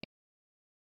 Right.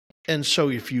 And so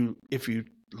if you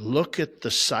look at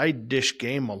the side dish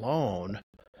game alone,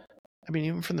 I mean,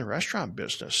 even from the restaurant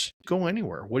business, go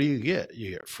anywhere. What do you get?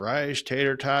 You get fries,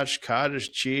 tater tots,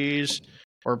 cottage cheese,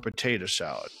 or potato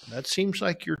salad. That seems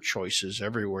like your choices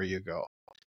everywhere you go.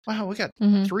 Wow, we got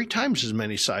 3 times as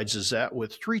many sides as that,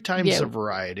 with 3 times the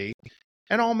variety,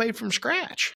 and all made from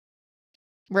scratch.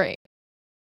 Right.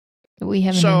 We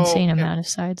have an insane amount of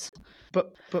sides.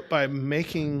 But by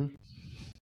making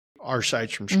our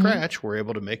sides from scratch, we're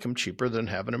able to make them cheaper than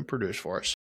having them produced for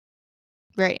us.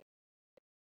 Right.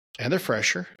 And they're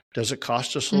fresher. Does it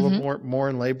cost us a little more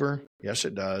in labor? Yes,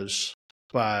 it does.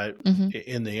 But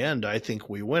in the end, I think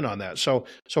we win on that. So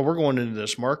we're going into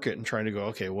this market and trying to go,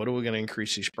 okay, what are we going to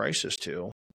increase these prices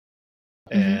to?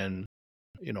 And,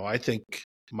 I think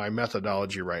my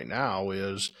methodology right now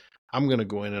is I'm going to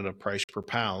go in at a price per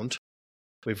pound.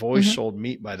 We've always sold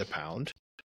meat by the pound.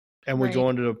 And we go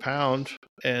into a pound,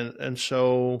 and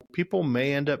so people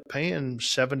may end up paying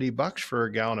 $70 for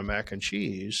a gallon of mac and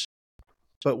cheese.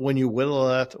 But when you whittle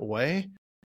that away,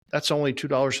 that's only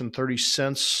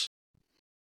 $2.30,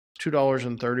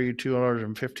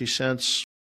 $2.50,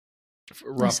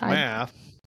 rough math,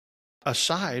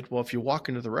 aside. Well, if you walk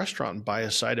into the restaurant and buy a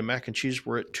side of mac and cheese,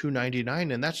 we're at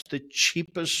 $2.99, and that's the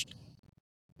cheapest.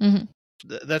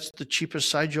 That's the cheapest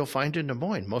side you'll find in Des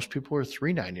Moines. Most people are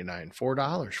 $3.99,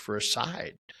 $4 for a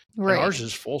side. Right. And ours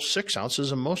is full 6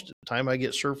 ounces, and most of the time I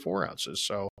get served 4 ounces.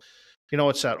 So,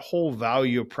 it's that whole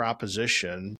value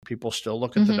proposition. People still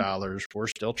look at the dollars. We're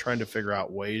still trying to figure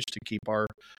out ways to keep our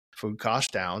food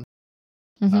costs down.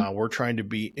 We're trying to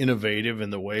be innovative in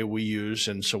the way we use,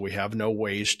 and so we have no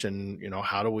waste. And,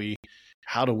 how do we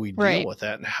How do we deal Right. with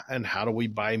that? And how do we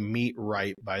buy meat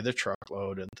right by the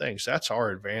truckload and things? That's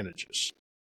our advantages.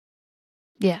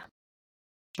 Yeah.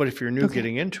 But if you're new Okay.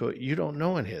 getting into it, you don't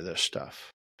know any of this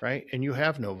stuff, right? And you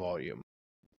have no volume.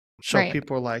 So Right.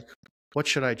 people are like, what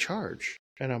should I charge?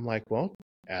 And I'm like, well,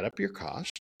 add up your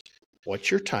cost.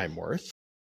 What's your time worth?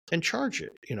 And charge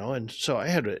it, And so I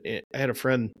had a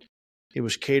friend, he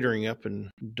was catering up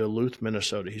in Duluth,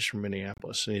 Minnesota. He's from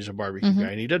Minneapolis, and he's a barbecue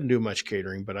guy. And he doesn't do much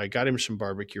catering, but I got him some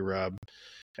barbecue rub.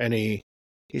 And he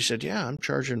said, yeah, I'm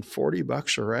charging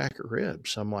 $40 a rack of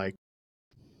ribs. I'm like,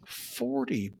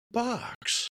 $40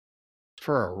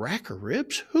 for a rack of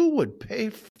ribs? Who would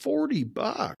pay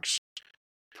 $40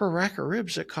 for a rack of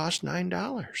ribs that cost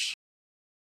 $9?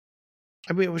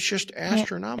 I mean, it was just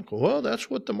astronomical. Well, that's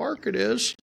what the market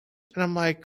is. And I'm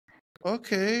like,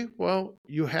 okay, well,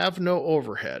 you have no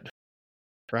overhead,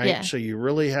 right? Yeah. So you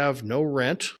really have no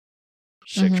rent,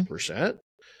 6%.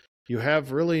 You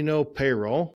have really no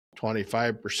payroll,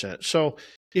 25%. So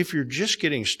if you're just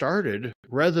getting started,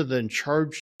 rather than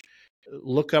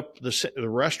look up the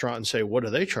restaurant and say, what are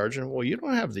they charging? Well, you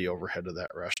don't have the overhead of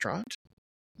that restaurant.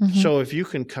 So if you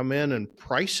can come in and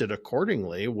price it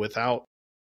accordingly without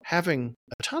having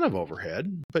a ton of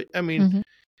overhead, but I mean,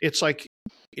 it's like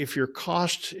if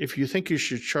you think you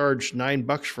should charge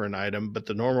 $9 for an item, but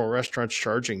the normal restaurant's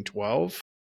charging 12,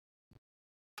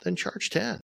 then charge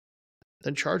 10,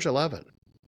 then charge 11.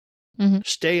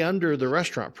 Stay under the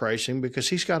restaurant pricing because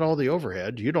he's got all the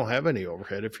overhead. You don't have any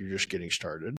overhead if you're just getting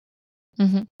started,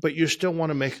 but you still want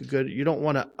to make you don't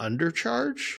want to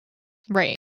undercharge.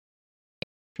 Right.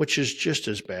 Which is just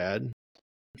as bad.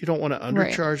 You don't want to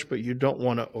undercharge, but you don't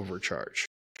want to overcharge.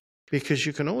 Because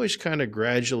you can always kind of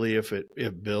gradually, if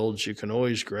it builds, you can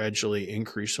always gradually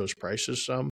increase those prices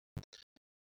some.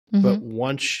 But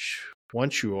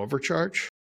once you overcharge,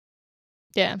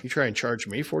 you try and charge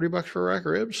me $40 for a rack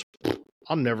of ribs,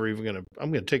 I'm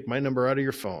gonna take my number out of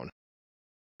your phone.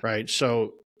 Right?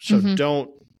 So don't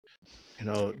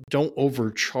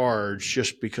overcharge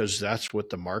just because that's what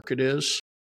the market is.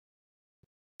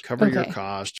 Cover your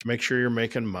costs, make sure you're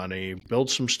making money,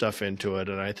 build some stuff into it.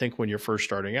 And I think when you're first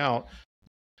starting out,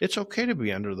 it's okay to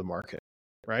be under the market,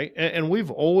 right? And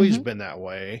we've always been that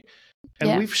way.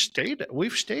 And we've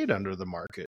stayed under the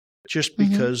market just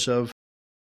because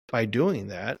by doing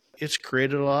that, it's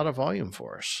created a lot of volume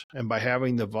for us. And by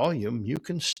having the volume, you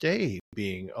can stay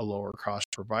being a lower cost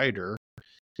provider.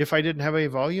 If I didn't have any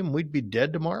volume, we'd be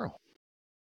dead tomorrow,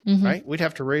 right? We'd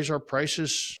have to raise our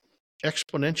prices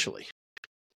exponentially.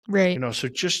 Right. So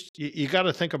just, you got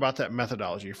to think about that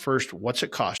methodology. First, what's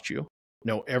it cost you?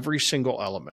 Know every single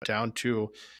element down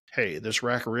to, hey, this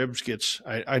rack of ribs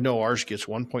I know ours gets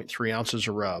 1.3 ounces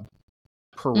of rub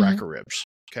per rack of ribs.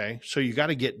 Okay. So you got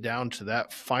to get down to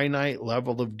that finite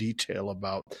level of detail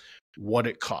about what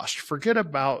it costs. Forget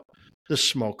about the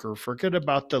smoker, forget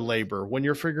about the labor when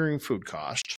you're figuring food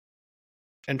cost,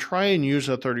 and try and use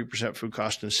a 30% food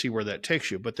cost and see where that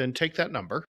takes you. But then take that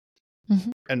number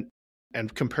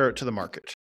and compare it to the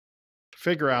market.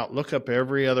 Look up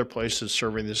every other place that's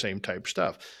serving the same type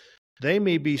stuff. They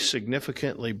may be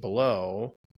significantly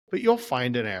below, but you'll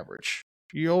find an average.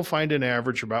 You'll find an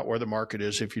average about where the market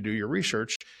is if you do your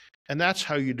research, and that's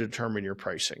how you determine your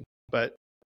pricing. But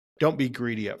don't be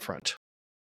greedy up front.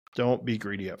 Don't be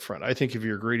greedy up front. I think if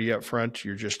you're greedy up front,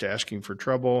 you're just asking for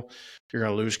trouble. You're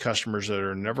going to lose customers that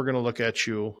are never going to look at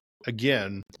you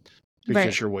again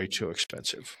because you're way too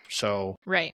expensive. So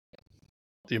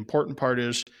the important part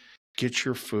is get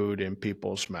your food in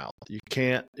people's mouth. You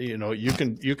can't, you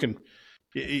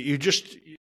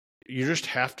just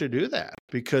have to do that,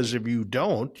 because if you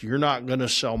don't, you're not going to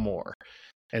sell more.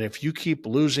 And if you keep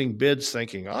losing bids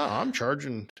thinking, I'm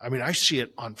charging, I see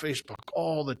it on Facebook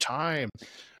all the time.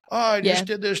 I just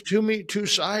did this 2 meat, 2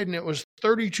 side, and it was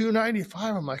 $32.95.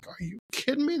 I'm like, are you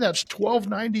kidding me? That's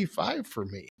 $12.95 for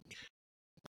me.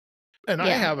 And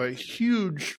I have a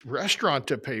huge restaurant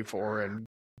to pay for and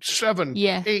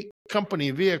 8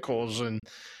 company vehicles and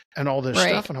all this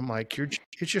stuff. And I'm like, it's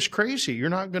just crazy. You're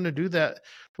not going to do that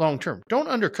long term. Don't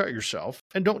undercut yourself,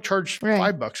 and don't charge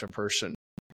 $5 a person.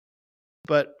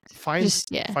 But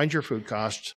find your food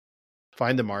costs,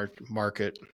 find the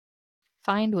market.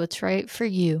 Find what's right for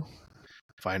you.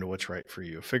 Find what's right for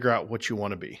you. Figure out what you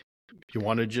want to be. If you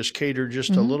want to just cater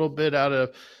just a little bit out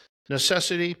of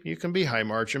necessity, you can be high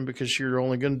margin because you're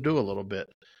only going to do a little bit.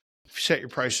 If you set your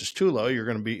prices too low, you're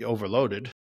going to be overloaded.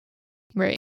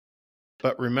 Right.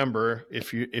 But remember,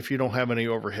 if you don't have any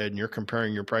overhead and you're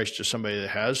comparing your price to somebody that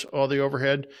has all the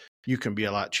overhead, you can be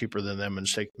a lot cheaper than them and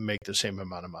make the same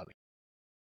amount of money.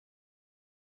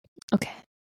 Okay.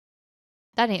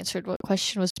 That answered what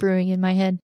question was brewing in my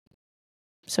head.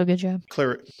 So good job.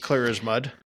 Clear as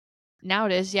mud. Now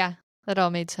it is, yeah. That all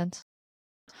made sense.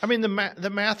 I mean, the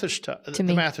math is tough. The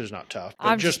math is not tough. But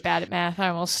I'm just bad at math. I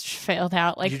almost failed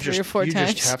out like 3 or 4 times.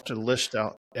 You just have to list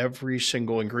out every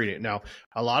single ingredient. Now,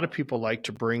 a lot of people like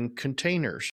to bring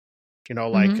containers,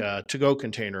 like a to-go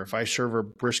container. If I serve a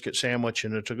brisket sandwich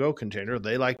in a to-go container,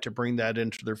 they like to bring that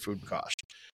into their food cost.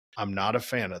 I'm not a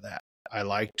fan of that. I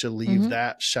like to leave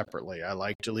that separately. I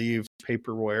like to leave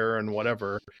paperware and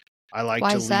whatever. I like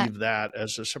to leave that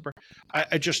as a separate.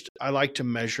 I like to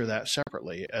measure that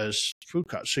separately as food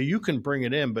cost. So you can bring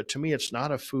it in, but to me, it's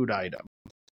not a food item.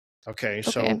 Okay.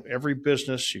 So every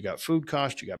business, you got food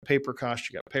cost, you got paper cost,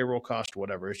 you got payroll cost,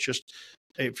 whatever. It's just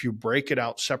if you break it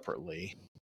out separately.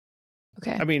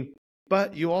 Okay. I mean,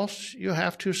 but you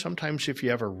have to sometimes if you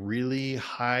have a really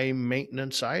high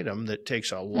maintenance item that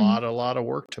takes a lot of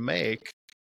work to make,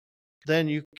 then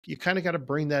you kind of got to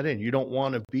bring that in. You don't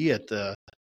want to be at the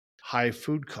high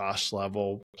food cost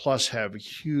level plus have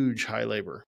huge high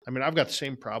labor. I mean, I've got the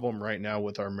same problem right now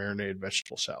with our marinated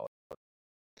vegetable salad.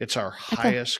 It's our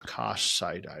highest cost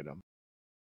side item.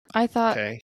 I thought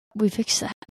we fixed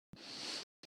that.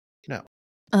 No.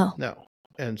 Oh. No.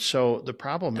 And so the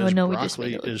problem is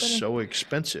broccoli is so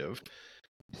expensive.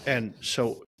 And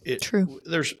so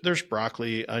there's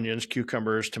broccoli, onions,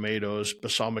 cucumbers, tomatoes,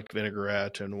 balsamic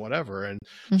vinaigrette, and whatever. And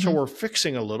so we're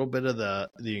fixing a little bit of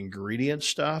the ingredient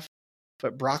stuff,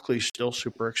 but broccoli's still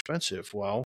super expensive.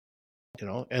 Well,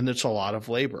 and it's a lot of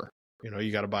labor.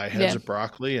 You got to buy heads of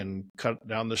broccoli and cut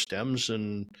down the stems.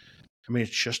 And I mean,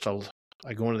 it's just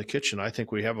I go into the kitchen. I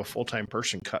think we have a full-time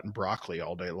person cutting broccoli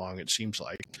all day long, it seems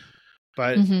like.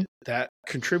 But that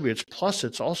contributes. Plus,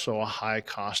 it's also a high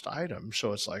cost item.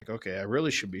 So it's like, okay, I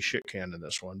really should be shit canned in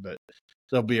this one, but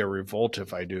there'll be a revolt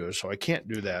if I do. So I can't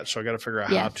do that. So I got to figure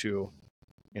out how to,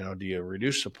 do you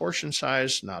reduce the portion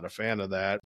size? Not a fan of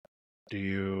that. Do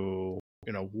you,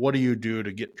 what do you do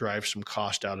to drive some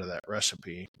cost out of that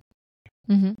recipe?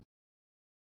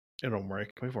 It'll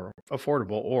make it more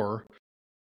affordable. Or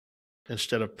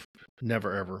instead of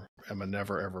never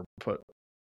ever put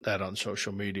that on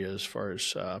social media as far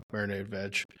as marinated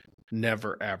veg.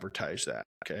 Never advertise that,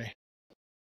 okay?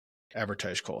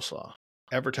 Advertise coleslaw.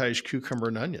 Advertise cucumber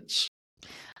and onions.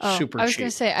 Super cheap. I was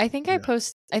going to say, I think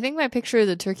my picture of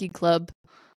the turkey club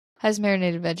has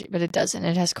marinated veg, but it doesn't.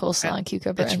 It has coleslaw and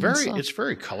cucumber. It's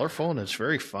very colorful and it's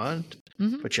very fun.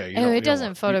 But yeah, it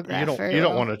doesn't photograph very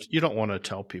well. You don't want to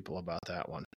tell people about that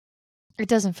one. It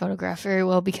doesn't photograph very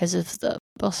well because of the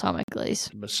balsamic glaze.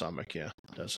 Balsamic, yeah,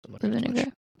 doesn't look the as vinegar.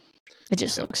 much. It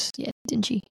just looks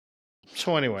dingy.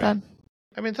 So anyway,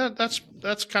 I mean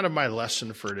that's kind of my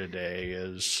lesson for today.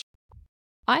 Is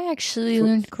I actually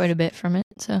learned quite a bit from it.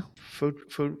 So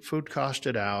food cost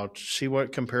it out. See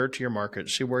what compare it to your market.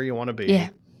 See where you want to be.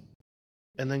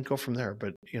 And then go from there.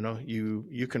 But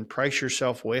you can price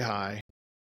yourself way high.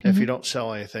 If you don't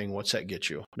sell anything, what's that get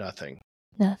you? Nothing.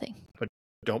 But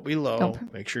don't be low.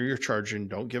 Make sure you're charging.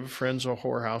 Don't give friends a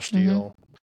whorehouse deal.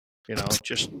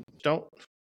 Just don't.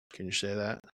 Can you say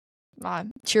that?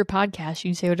 It's your podcast.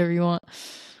 You can say whatever you want.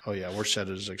 Oh, yeah. We're set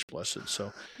as explicit.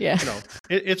 So, yeah.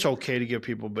 It's okay to give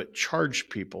people, but charge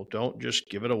people. Don't just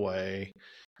give it away.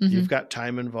 You've got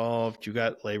time involved. You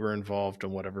got labor involved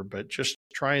and whatever, but just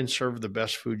try and serve the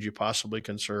best food you possibly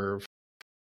can serve.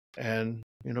 And,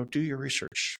 do your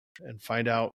research and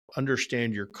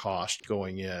understand your cost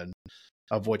going in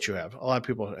of what you have. A lot of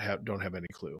people don't have any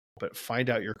clue, but find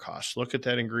out your cost. Look at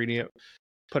that ingredient.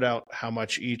 Put out how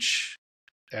much each,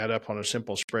 add up on a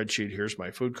simple spreadsheet. Here's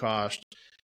my food cost.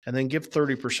 And then give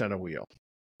 30% a wheel,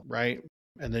 right?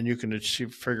 And then you can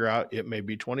figure out it may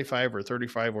be 25 or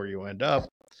 35 where you end up,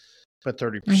 but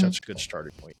 30% is a good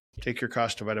starting point. Take your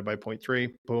cost divided by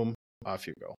 0.3, boom, off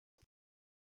you go.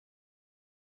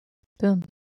 Boom.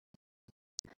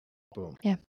 Boom.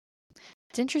 Yeah.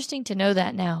 It's interesting to know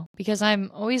that now because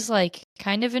I'm always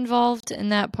kind of involved in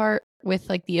that part with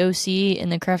the OC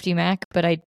and the Crafty Mac, but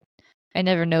I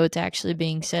never know it's actually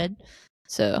being said.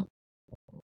 So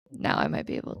now I might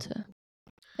be able to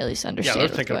at least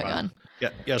understand what's going on.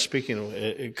 Yeah. Speaking of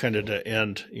it, kind of to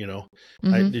end,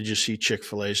 did you see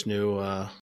Chick-fil-A's new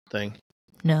thing?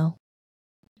 No.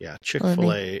 Yeah,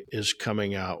 Chick-fil-A is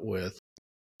coming out with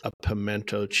a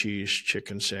pimento cheese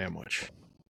chicken sandwich.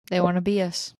 They want to be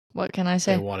us. What can I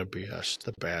say? They want to be us,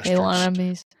 the bastards. They want to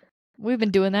be us. We've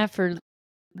been doing that for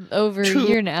over a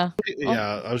year now.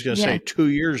 Yeah, I was going to say 2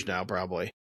 years now,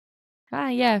 probably.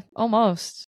 Yeah,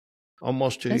 almost.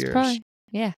 Almost 2 years.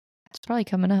 It's probably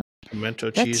coming up. Pimento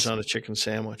cheese on a chicken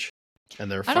sandwich. And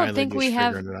they're finally figuring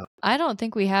it out. I don't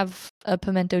think we have a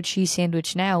pimento cheese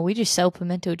sandwich now. We just sell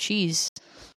pimento cheese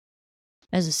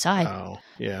as a side. Oh,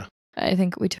 yeah. I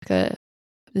think we took the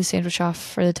sandwich off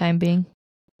for the time being.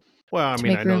 Well, I to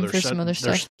mean, make I know room for some other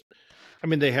stuff. I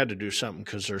mean, they had to do something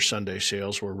because their Sunday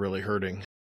sales were really hurting.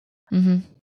 Mm-hmm.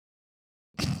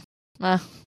 Wow,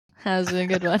 that was a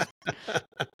good one.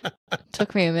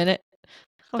 Took me a minute.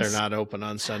 They're not open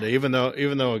on Sunday, even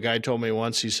though a guy told me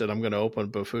once, he said, I'm going to open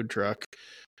up a food truck,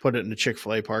 put it in the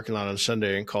Chick-fil-A parking lot on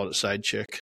Sunday and call it Side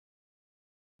Chick.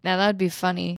 Now that'd be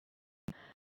funny.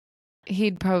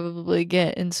 He'd probably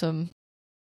get in some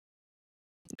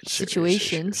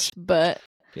situations, but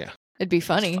yeah, it'd be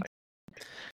funny.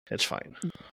 It's fine.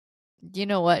 You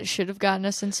know what should have gotten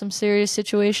us in some serious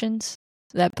situations?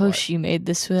 That post you made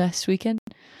this last weekend.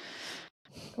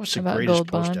 That was the greatest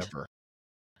post ever.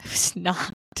 It was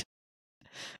not.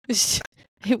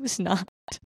 It was not.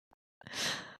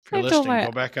 If you're listening,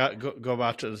 go back out, go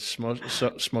back to the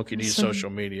Smokey D's social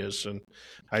medias, and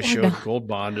I showed Gold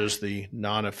Bond as the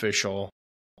non-official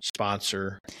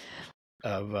sponsor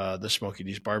of the Smokey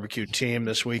D's barbecue team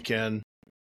this weekend.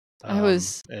 And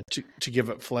to give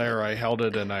it flair, I held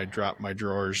it and I dropped my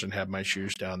drawers and had my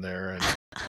shoes down there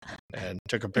and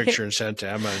took a picture and sent to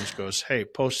Emma, and she goes, "Hey,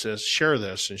 post this, share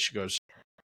this," and she goes,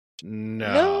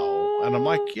 "No," and I'm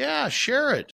like, "Yeah,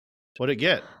 share it." What'd it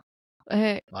get?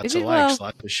 Lots of likes,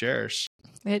 lots of shares.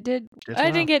 It did.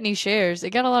 I didn't get any shares.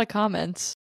 It got a lot of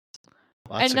comments.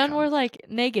 And none were like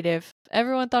negative.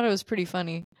 Everyone thought it was pretty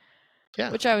funny.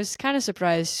 Yeah. Which I was kind of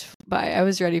surprised by. I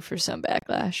was ready for some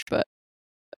backlash, but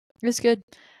it was good.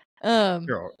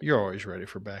 You're always ready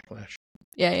for backlash.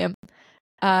 Yeah, I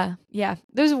am. Yeah.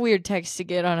 There was a weird text to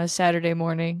get on a Saturday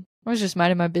morning. I was just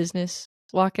minding my business,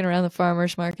 walking around the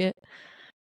farmer's market,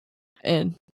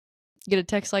 and get a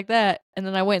text like that. And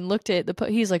then I went and looked at it.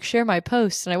 He's like, share my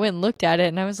post. And I went and looked at it,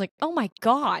 and I was like, oh my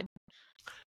God.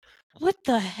 What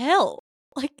the hell?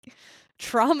 Like,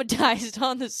 traumatized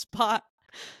on the spot.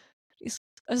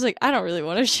 I was like, I don't really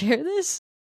want to share this.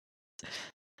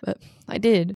 But I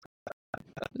did. It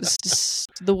was just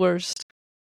the worst.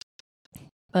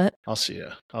 But I'll see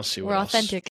what we're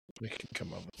authentic. We can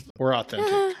come up with. We're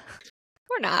authentic.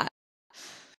 We're not.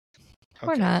 Okay.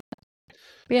 We're not.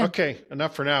 Yeah. Okay,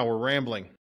 enough for now. We're rambling.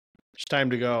 It's time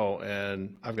to go,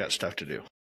 and I've got stuff to do.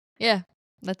 Yeah,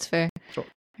 that's fair. So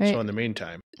in the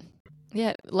meantime.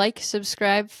 Yeah, like,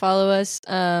 subscribe, follow us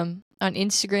on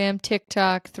Instagram,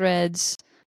 TikTok, Threads,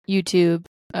 YouTube.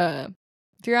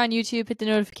 If you're on YouTube, hit the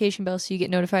notification bell so you get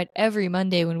notified every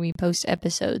Monday when we post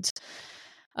episodes.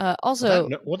 Also,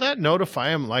 will that notify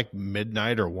them like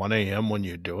midnight or 1 a.m. when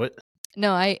you do it?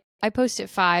 No, I post at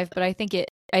 5, but I think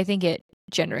it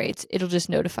generates. It'll just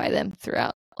notify them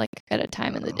throughout, like at a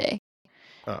time in the day.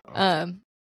 Okay.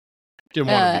 Didn't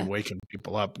want to be waking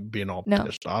people up and being all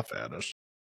pissed off at us.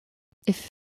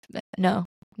 No.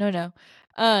 Yeah,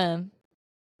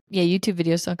 YouTube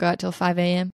videos don't go out till 5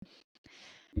 a.m.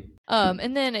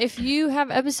 And then if you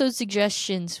have episode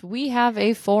suggestions, we have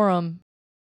a forum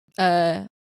that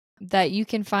you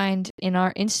can find in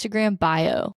our Instagram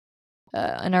bio.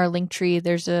 In our link tree,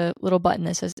 there's a little button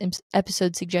that says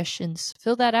episode suggestions.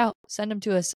 Fill that out. Send them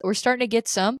to us. We're starting to get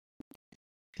some.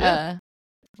 Yeah.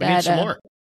 We need some more.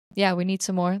 Yeah, we need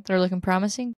some more. They're looking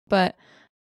promising, but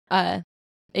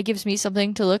it gives me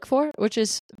something to look for, which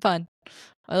is fun.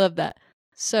 I love that.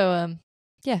 So,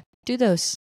 yeah, do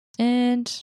those. And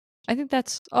I think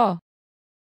that's all.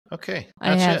 Okay,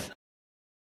 that's it.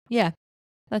 Yeah,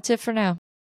 that's it for now.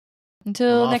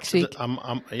 Until next week. I'm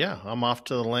off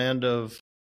to the land of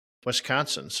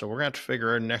Wisconsin, so we're gonna have to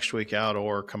figure next week out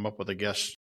or come up with a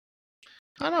guest.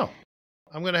 I don't know.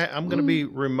 I'm gonna be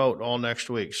remote all next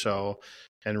week,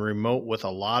 and remote with a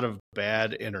lot of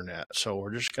bad internet. So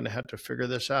we're just gonna have to figure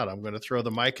this out. I'm gonna throw the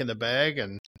mic in the bag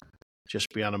and just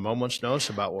be on a moment's notice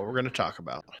about what we're gonna talk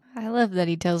about. I love that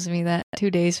he tells me that 2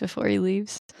 days before he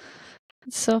leaves.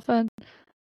 It's so fun.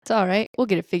 It's all right. We'll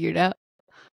get it figured out.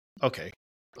 Okay.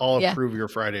 I'll approve your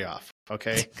Friday off.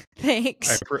 Okay.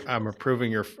 Thanks. I'm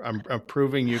approving I'm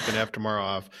approving you can have tomorrow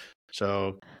off.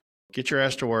 So get your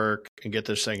ass to work and get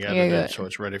this thing edited so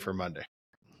it's ready for Monday.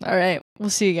 All right. We'll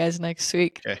see you guys next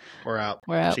week. Okay. We're out.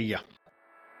 We're out. See ya.